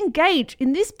actively engage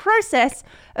in this process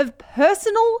of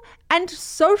personal and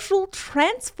social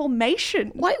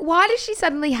transformation. Why does she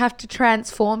suddenly have to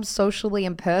transform socially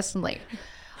and personally?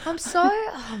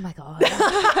 Oh my God.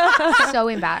 So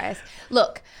embarrassed.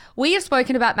 Look, we have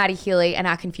spoken about Maddie Healy and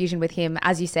our confusion with him,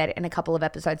 as you said, in a couple of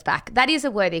episodes back. That is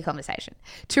a worthy conversation.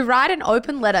 To write an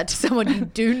open letter to someone you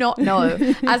do not know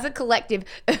as a collective,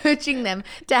 urging them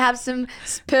to have some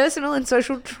personal and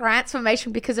social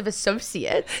transformation because of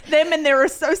associates. Them and their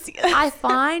associates. I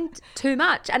find too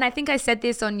much. And I think I said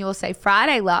this on Your Say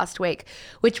Friday last week,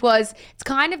 which was, it's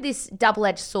kind of this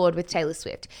double-edged sword with Taylor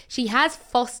Swift. She has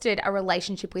fostered a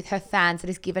relationship with her fans that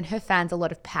has given her fans a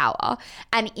lot of power,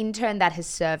 and in turn that has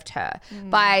served her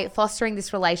by fostering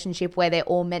this relationship where they're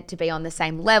all meant to be on the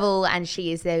same level and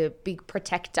she is their big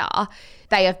protector.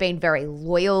 They have been very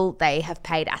loyal. They have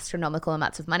paid astronomical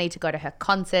amounts of money to go to her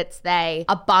concerts. They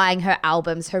are buying her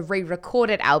albums, her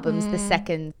re-recorded albums, the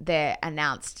second they're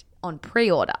announced on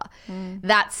pre-order.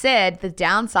 That said, the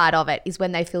downside of it is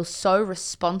when they feel so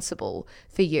responsible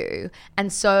for you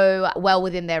and so well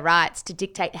within their rights to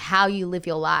dictate how you live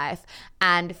your life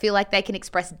and feel like they can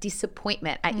express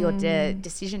disappointment at your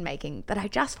decision making that I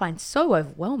just find so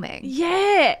overwhelming.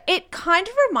 Yeah, it kind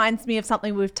of reminds me of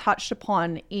something we've touched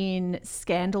upon in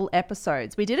Scandal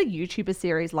episodes. We did a YouTuber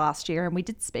series last year and we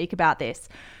did speak about this,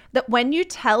 that when you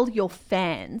tell your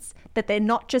fans that they're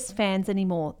not just fans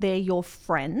anymore, they're your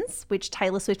friends, which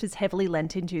Taylor Swift has heavily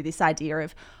lent into, this idea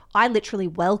of, I literally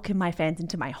welcome my fans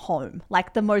into my home.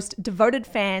 Like, the most devoted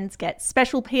fans get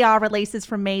special PR releases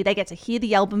from me. They get to hear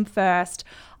the album first.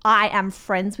 I am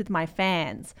friends with my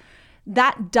fans.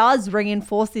 That does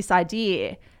reinforce this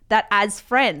idea that as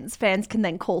friends, fans can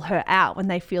then call her out when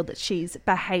they feel that she's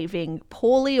behaving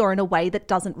poorly or in a way that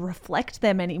doesn't reflect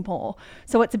them anymore.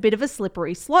 So it's a bit of a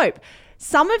slippery slope.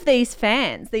 Some of these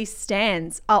fans, these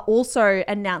stans, are also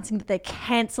announcing that they're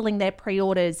cancelling their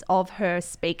pre-orders of her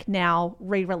Speak Now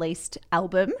re-released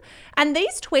album. And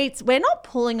these tweets, we're not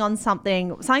pulling on something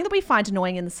that we find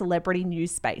annoying in the celebrity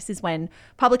news space is when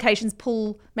publications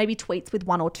pull maybe tweets with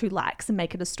 1 or 2 likes and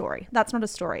make it a story. That's not a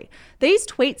story. These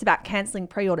tweets about cancelling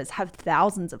pre-orders have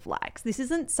thousands of likes. This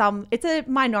isn't it's a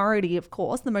minority, of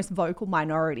course, the most vocal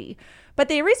minority. But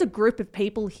there is a group of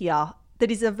people here that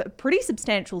is of a pretty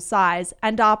substantial size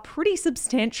and are pretty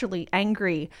substantially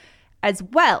angry as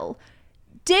well.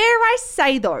 Dare I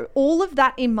say, though, all of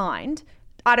that in mind,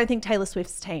 I don't think Taylor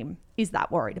Swift's team is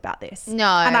that worried about this. No.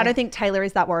 And I don't think Taylor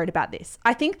is that worried about this.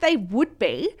 I think they would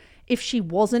be if she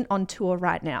wasn't on tour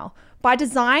right now. By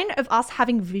design of us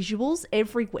having visuals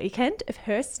every weekend of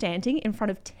her standing in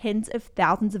front of tens of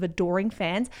thousands of adoring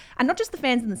fans, and not just the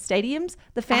fans in the stadiums,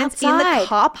 the fans outside in the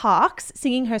car parks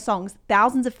singing her songs,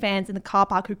 thousands of fans in the car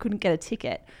park who couldn't get a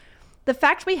ticket. The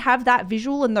fact we have that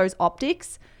visual and those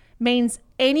optics means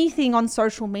anything on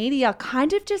social media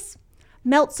kind of just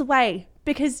melts away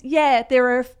because, yeah, there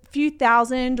are a few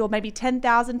thousand or maybe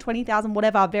 10,000, 20,000,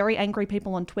 whatever, very angry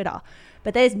people on Twitter.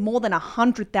 But there's more than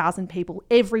 100,000 people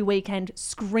every weekend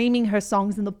screaming her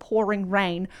songs in the pouring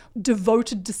rain,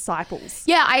 devoted disciples.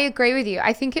 Yeah, I agree with you.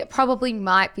 I think it probably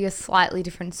might be a slightly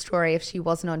different story if she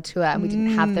wasn't on tour and we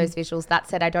didn't have those visuals. That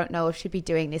said, I don't know if she'd be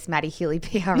doing this Maddie Healy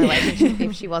PR relationship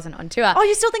if she wasn't on tour. Oh,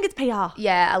 you still think it's PR?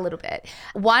 Yeah, a little bit.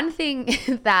 One thing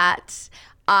that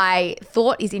I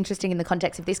thought is interesting in the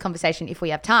context of this conversation, if we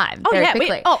have time, very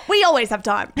quickly. We always have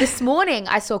time. This morning,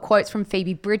 I saw quotes from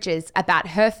Phoebe Bridgers about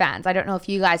her fans. I don't know if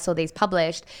you guys saw these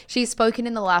published. She's spoken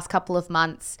in the last couple of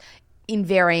months in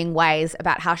varying ways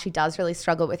about how she does really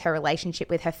struggle with her relationship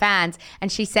with her fans. And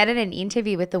she said in an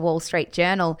interview with the Wall Street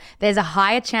Journal, there's a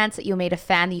higher chance that you'll meet a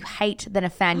fan that you hate than a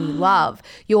fan you love.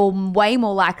 You're way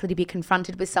more likely to be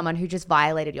confronted with someone who just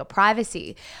violated your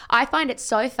privacy. I find it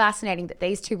so fascinating that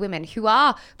these two women who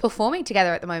are performing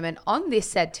together at the moment on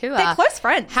this said tour, they're close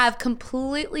friends, have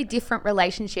completely different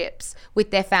relationships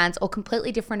with their fans or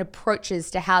completely different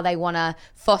approaches to how they want to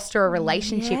foster a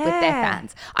relationship with their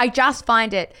fans. I just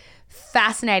find it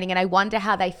fascinating and I wonder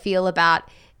how they feel about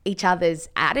each other's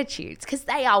attitudes because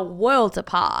they are worlds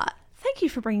apart. Thank you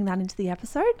for bringing that into the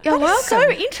episode. You're welcome.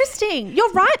 So interesting.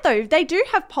 You're right, though. They do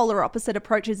have polar opposite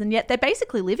approaches and yet they're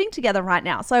basically living together right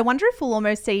now. So I wonder if we'll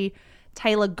almost see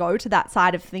Taylor go to that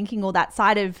side of thinking or that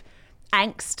side of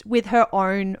angst with her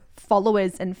own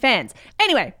followers and fans.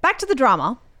 Anyway, back to the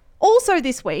drama. Also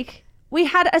this week, we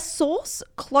had a source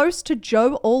close to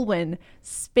Joe Alwyn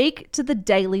speak to the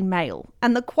Daily Mail.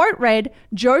 And the quote read,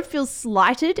 "Joe feels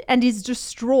slighted and is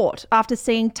distraught after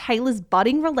seeing Taylor's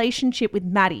budding relationship with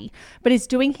Maddie, but is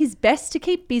doing his best to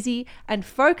keep busy and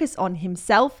focus on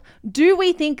himself. Do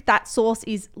we think that source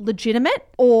is legitimate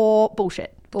or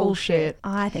bullshit?" Bullshit.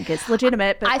 I think it's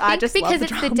legitimate, but I think just because love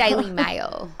it's drama. the Daily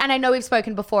Mail. And I know we've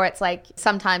spoken before, it's like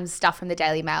sometimes stuff from the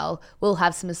Daily Mail will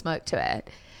have some smoke to it.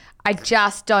 I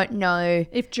just don't know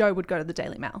if Joe would go to the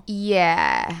Daily Mail.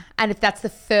 Yeah. And if that's the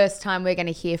first time we're going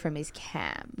to hear from his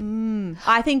Cam.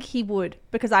 I think he would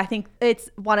because I think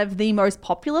it's one of the most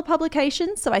popular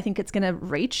publications. So I think it's going to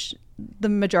reach the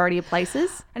majority of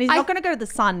places. And he's not going to go to The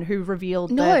Sun, who revealed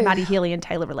the Maddie Healy and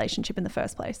Taylor relationship in the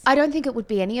first place. I don't think it would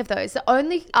be any of those. The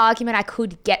only argument I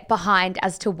could get behind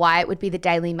as to why it would be the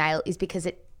Daily Mail is because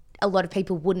a lot of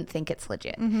people wouldn't think it's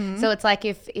legit. So it's like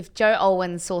if Joe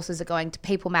Alwyn's sources are going to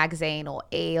People Magazine or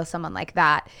E! or someone like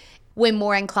that, we're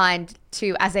more inclined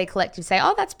to, as a collective, say,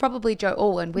 oh, that's probably Joe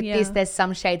Alwyn. With this, there's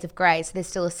some shades of grey, so there's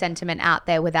still a sentiment out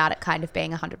there without it kind of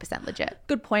being 100% legit.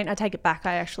 Good point. I take it back.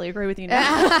 I actually agree with you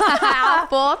now. Our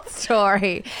fourth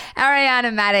story.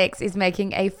 Ariana Madix is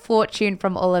making a fortune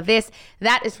from all of this.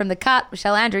 That is from The Cut.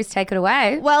 Michelle Andrews, take it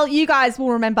away. Well, you guys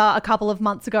will remember a couple of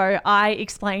months ago, I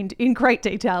explained in great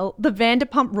detail the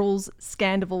Vanderpump Rules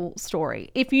scandal story.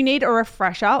 If you need a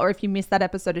refresher or if you missed that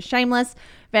episode of Shameless,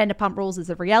 Vanderpump Rules is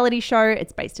a reality show.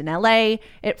 It's based in LA.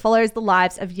 It follows the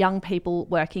lives of young people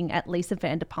working at Lisa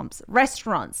Vanderpump's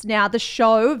restaurants. Now, the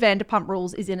show, Vanderpump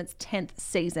Rules, is in its 10th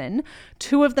season.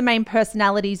 Two of the main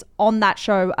personalities on that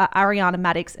show are Ariana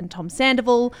Madix and Tom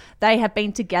Sandoval. They have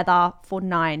been together for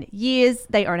 9 years.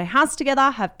 They own a house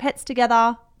together, have pets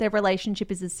together. Their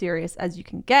relationship is as serious as you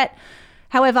can get.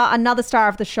 However, another star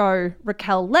of the show,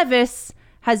 Raquel Leviss,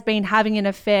 has been having an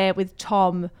affair with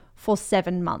Tom for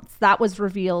 7 months. That was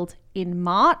revealed in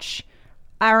March.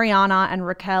 Ariana and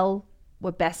Raquel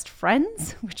were best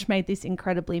friends, which made this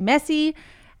incredibly messy.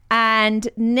 And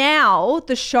now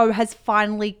the show has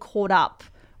finally caught up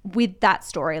with that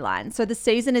storyline. So the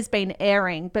season has been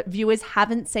airing, but viewers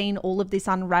haven't seen all of this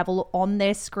unravel on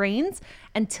their screens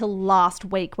until last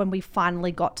week when we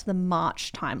finally got to the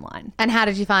March timeline. And how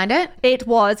did you find it? It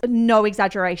was, no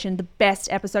exaggeration, the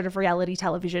best episode of reality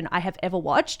television I have ever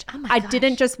watched. Oh my I gosh.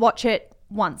 didn't just watch it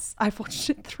once. I've watched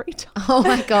it 3 times. Oh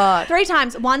my God. 3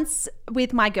 times. Once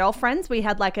with my girlfriends. We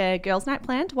had like a girls' night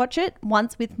planned to watch it.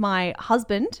 Once with my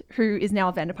husband, who is now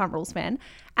a Vanderpump Rules fan.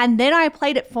 And then I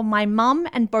played it for my mum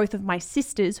and both of my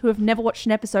sisters who have never watched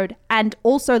an episode and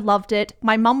also loved it.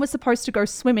 My mum was supposed to go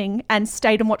swimming and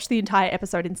stayed and watched the entire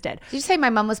episode instead. Did you say my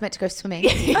mum was meant to go swimming?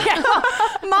 Mum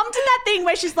did that thing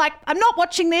where she's like, I'm not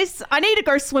watching this. I need to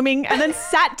go swimming, and then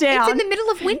sat down. It's in the middle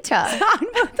of winter.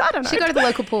 I don't know. She go to the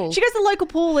local pool. She goes to the local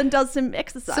pool and does some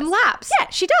exercise. Some laps. Yeah,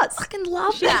 she does. I fucking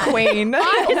love that. Queen.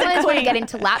 I always want to queen. get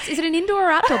into laps. Is it an indoor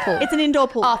or outdoor pool? It's an indoor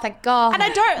pool. Oh, thank God. And I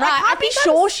don't, Right, I can't be think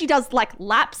sure she does like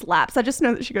laps. I just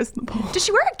know that she goes to the pool. Does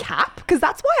she wear a cap? Because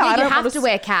that's why I you don't have want to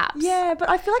wear caps. Yeah, but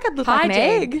I feel like I'd look like an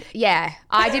Hygiene. egg. Yeah,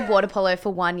 I did water polo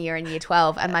for 1 year in year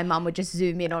 12 and my mum would just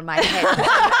zoom in on my head.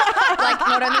 Like,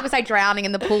 not only was I drowning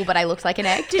in the pool, but I looked like an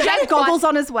egg. Did you have goggles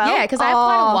on as well? Yeah, because I have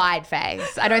quite a wide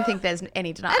face. I don't think there's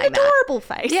any denying An that. adorable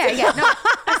face. Yeah,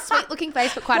 no, a sweet looking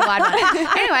face, but quite a wide one.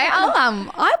 Anyway,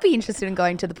 I'd be interested in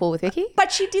going to the pool with Vicky.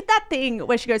 But she did that thing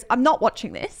where she goes, I'm not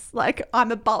watching this. Like,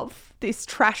 I'm above this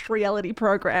trash reality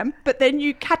program. But then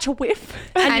you catch a whiff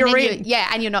and you're in.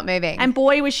 And you're not moving. And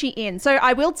boy, was she in. So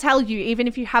I will tell you, even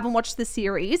if you haven't watched the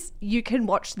series, you can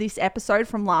watch this episode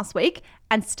from last week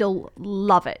and still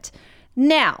love it.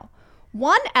 Now,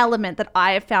 one element that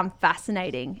I have found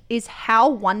fascinating is how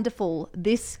wonderful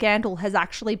this scandal has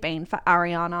actually been for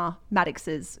Ariana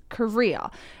Madix's career.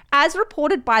 As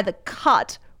reported by The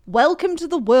Cut, welcome to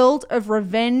the world of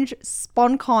revenge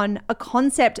SponCon, a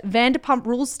concept Vanderpump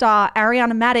Rules star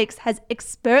Ariana Madix has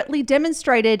expertly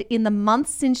demonstrated in the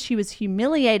months since she was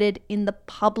humiliated in the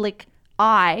public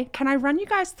eye. Can I run you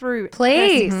guys through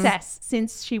Please. her success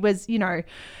since she was,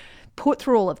 put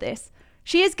through all of this?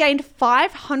 She has gained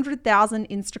 500,000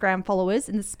 Instagram followers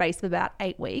in the space of about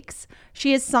 8 weeks.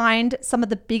 She has signed some of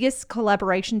the biggest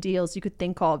collaboration deals you could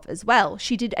think of as well.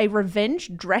 She did a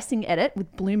revenge dressing edit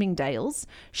with Bloomingdale's.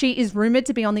 She is rumored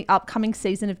to be on the upcoming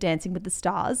season of Dancing with the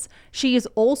Stars. She is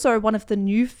also one of the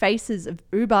new faces of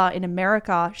Uber in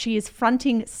America. She is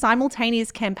fronting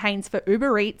simultaneous campaigns for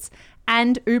Uber Eats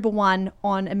and Uber One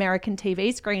on American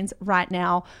TV screens right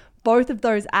now. Both of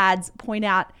those ads point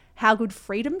out how good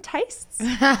freedom tastes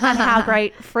and how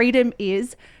great freedom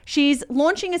is. She's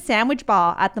launching a sandwich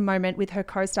bar at the moment with her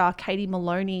co-star Katie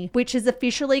Maloney, which has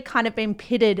officially kind of been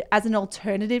pitted as an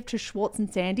alternative to Schwartz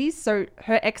and Sandy's. So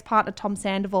her ex-partner Tom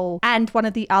Sandoval and one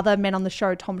of the other men on the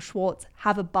show, Tom Schwartz,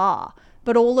 have a bar.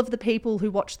 But all of the people who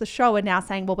watch the show are now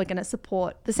saying, well, we're going to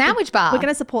support the sandwich bar. We're going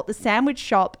to support the sandwich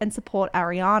shop and support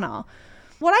Ariana.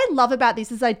 What I love about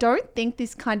this is I don't think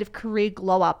this kind of career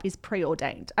glow up is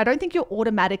preordained. I don't think you're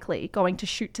automatically going to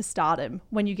shoot to stardom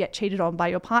when you get cheated on by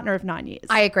your partner of 9 years.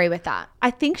 I agree with that.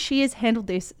 I think she has handled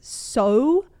this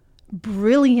so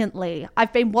brilliantly.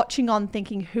 I've been watching on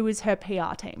thinking, who is her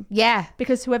PR team? Yeah.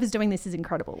 Because whoever's doing this is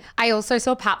incredible. I also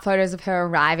saw pat photos of her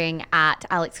arriving at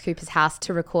Alex Cooper's house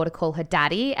to record a Call Her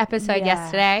Daddy episode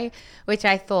yesterday, which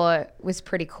I thought was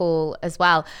pretty cool as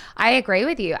well. I agree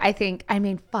with you.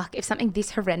 If something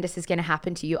this horrendous is going to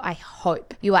happen to you, I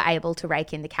hope you are able to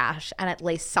rake in the cash and at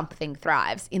least something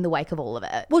thrives in the wake of all of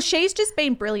it. Well, she's just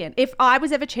been brilliant. If I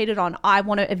was ever cheated on, I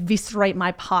want to eviscerate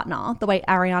my partner the way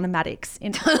Ariana Madix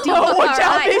did. Watch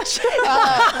out, bitch.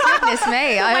 Oh, goodness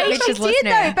me. I hope bitch is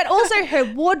listening. Though, but also her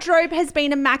wardrobe has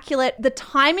been immaculate. The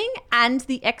timing and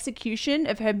the execution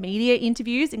of her media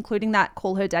interviews, including that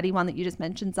Call Her Daddy one that you just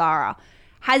mentioned, Zara,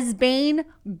 has been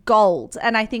gold.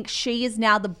 And I think she is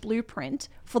now the blueprint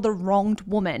for the wronged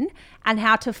woman and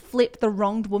how to flip the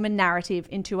wronged woman narrative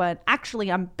into an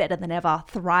actually I'm better than ever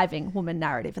thriving woman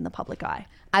narrative in the public eye.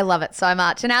 I love it so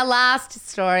much. And our last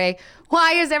story,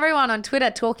 why is everyone on Twitter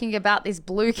talking about this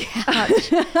blue couch?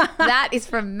 That is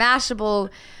from Mashable.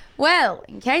 Well,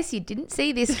 in case you didn't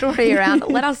see this story around,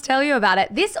 let us tell you about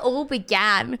it. This all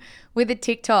began with a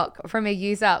TikTok from a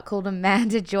user called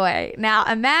Amanda Joy. Now,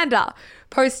 Amanda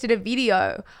posted a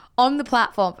video on the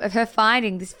platform of her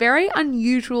finding this very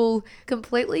unusual,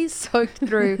 completely soaked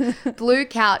through blue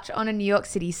couch on a New York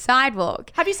City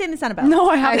sidewalk. Have you seen this, Annabelle? No,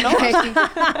 I haven't.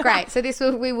 Okay. Great.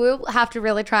 So we will have to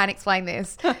really try and explain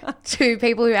this to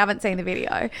people who haven't seen the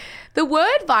video. The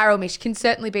word viral, Mish, can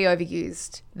certainly be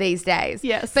overused these days.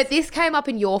 Yes. But this came up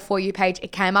in your For You page.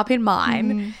 It came up in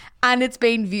mine. And it's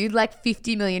been viewed like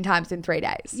 50 million times in 3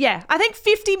 days. Yeah, I think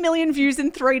 50 million views in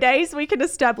 3 days, we can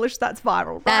establish that's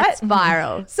viral, right? That's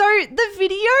viral. So So the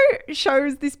video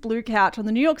shows this blue couch on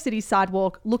the New York City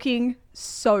sidewalk looking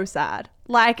so sad.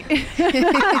 Like, Amanda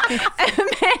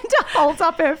holds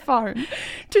up her phone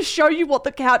to show you what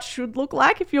the couch should look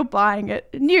like if you're buying it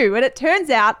new. And it turns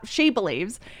out, she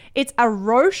believes, it's a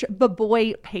Roche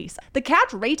Bobois piece. The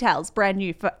couch retails brand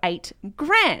new for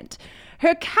 $8,000.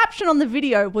 Her caption on the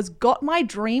video was, "Got my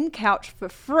dream couch for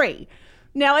free."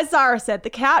 Now, as Zara said, the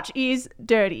couch is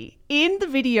dirty. In the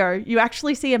video, you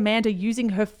actually see Amanda using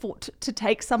her foot to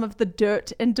take some of the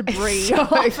dirt and debris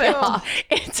off it.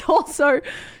 It's also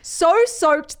so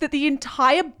soaked that the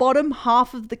entire bottom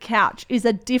half of the couch is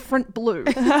a different blue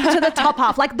to the top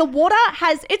half. Like the water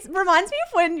it reminds me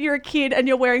of when you're a kid and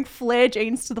you're wearing flare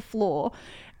jeans to the floor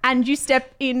and you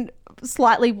step in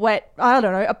slightly wet, I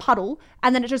don't know, a puddle,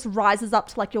 and then it just rises up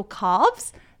to like your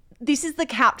calves. This is the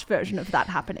couch version of that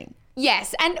happening.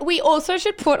 Yes, and we also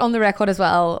should put on the record as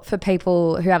well for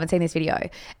people who haven't seen this video,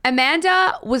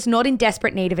 Amanda was not in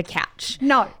desperate need of a couch.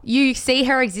 No. You see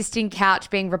her existing couch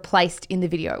being replaced in the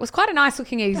video. It was quite a nice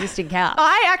looking existing couch.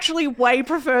 I actually way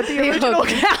preferred the original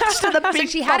couch to the big so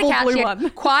she had a couch, blue she had one.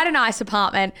 quite a nice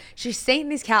apartment. She's seen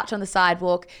this couch on the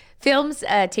sidewalk, films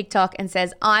a TikTok and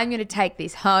says, "I'm going to take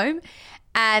this home."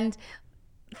 And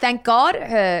thank God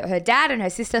her dad and her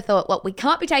sister thought, well, we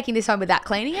can't be taking this home without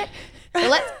cleaning it. So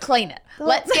let's clean it.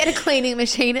 Let's get a cleaning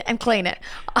machine and clean it.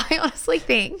 I honestly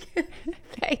think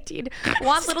they did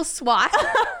one little swipe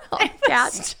on the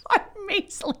couch. So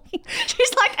measly.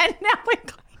 She's like, and now we're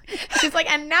clean. She's like,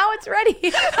 and now it's ready.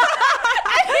 And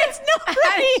it's not And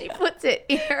ready. she puts it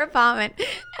in her apartment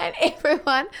and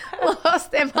everyone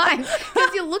lost their minds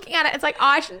because you're looking at it. It's like,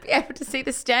 I shouldn't be able to see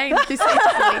the stain this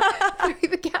easily through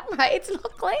the camera. It's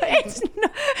not clean.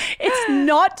 It's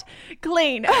not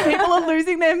clean. People are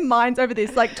losing their minds over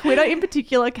this. Like Twitter in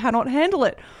particular cannot handle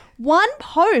it. One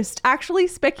post actually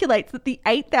speculates that the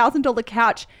 $8,000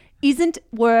 couch isn't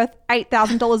worth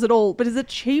 $8,000 at all, but is a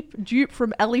cheap dupe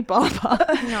from Alibaba.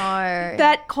 No.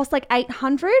 That cost like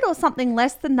 $800 or something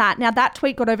less than that. Now that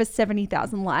tweet got over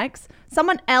 70,000 likes.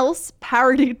 Someone else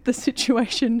parodied the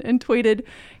situation and tweeted,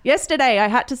 "Yesterday I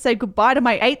had to say goodbye to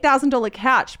my $8,000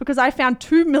 couch because I found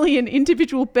 2 million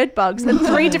individual bed bugs and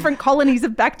 3 different colonies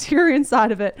of bacteria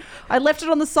inside of it. I left it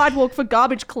on the sidewalk for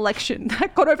garbage collection."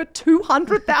 That got over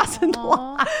 200,000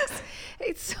 likes.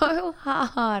 It's so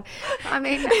hard. I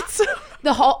mean,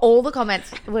 all the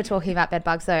comments were talking about bed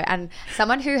bugs though, and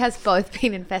someone who has both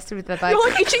been infested with bed bugs You're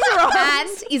like itching your arms. and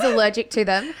is allergic to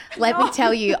them. Let me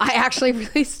tell you, I actually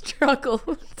really struggled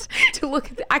to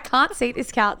look at I can't see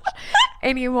this couch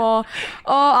anymore.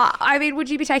 Oh, I mean, would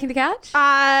you be taking the couch?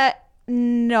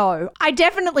 No. I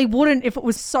definitely wouldn't if it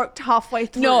was soaked halfway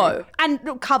through. No.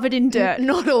 And covered in dirt.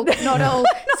 Not all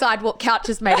sidewalk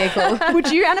couches made equal. Would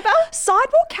you, Annabelle?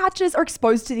 Sidewalk couches are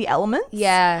exposed to the elements.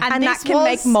 Yeah. And that this can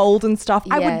make was- mold and stuff.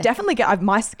 I Yeah. would definitely get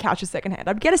my couch is secondhand.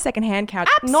 I'd get a secondhand couch,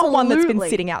 not one that's been Absolutely.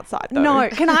 sitting outside though. No.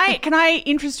 Can I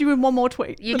interest you in one more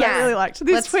tweet You that I can. really liked?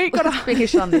 This tweet got let's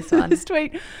finish on this one. This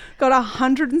tweet got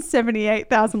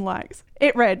 178,000 likes.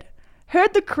 It read,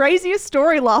 "Heard the craziest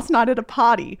story last night at a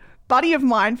party. Buddy of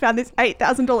mine found this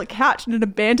 $8,000 couch in an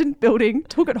abandoned building,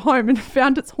 took it home and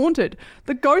found it's haunted.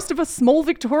 The ghost of a small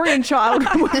Victorian child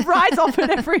would rise off it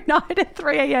every night at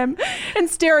 3 a.m. and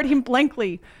stare at him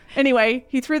blankly. Anyway,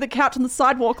 he threw the couch on the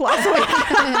sidewalk last week."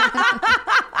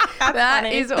 That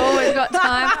is all we've got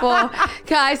time for.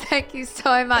 Guys, thank you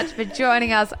so much for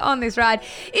joining us on this ride.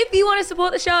 If you want to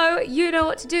support the show, you know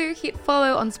what to do. Hit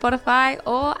follow on Spotify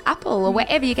or Apple or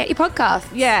wherever you get your podcasts.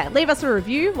 Yeah, leave us a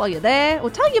review while you're there, or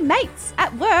tell your mates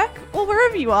at work or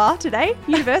wherever you are today,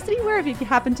 university, wherever you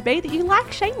happen to be, that you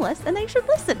like Shameless and they should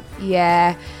listen.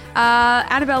 Yeah.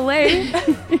 Annabelle Lee,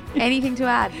 anything to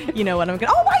add? You know what I'm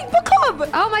going to... Oh, wait, book club!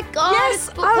 Oh my God. Yes,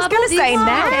 it's book I was club going to say this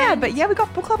now, weekend. but yeah, we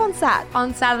got book club on Sat.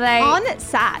 On Saturday. On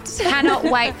Sat. Cannot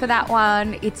wait for that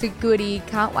one. It's a goodie.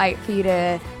 Can't wait for you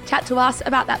to chat to us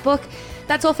about that book.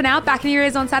 That's all for now. Back in your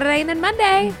ears on Saturday and then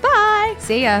Monday. Bye.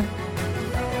 See ya.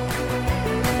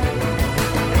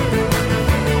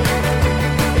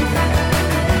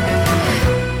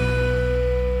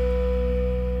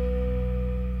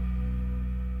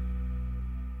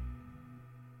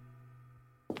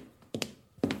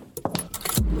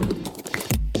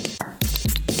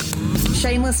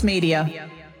 Shameless Media.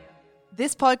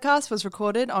 This podcast was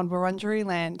recorded on Wurundjeri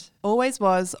land. Always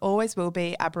was, always will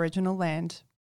be Aboriginal land.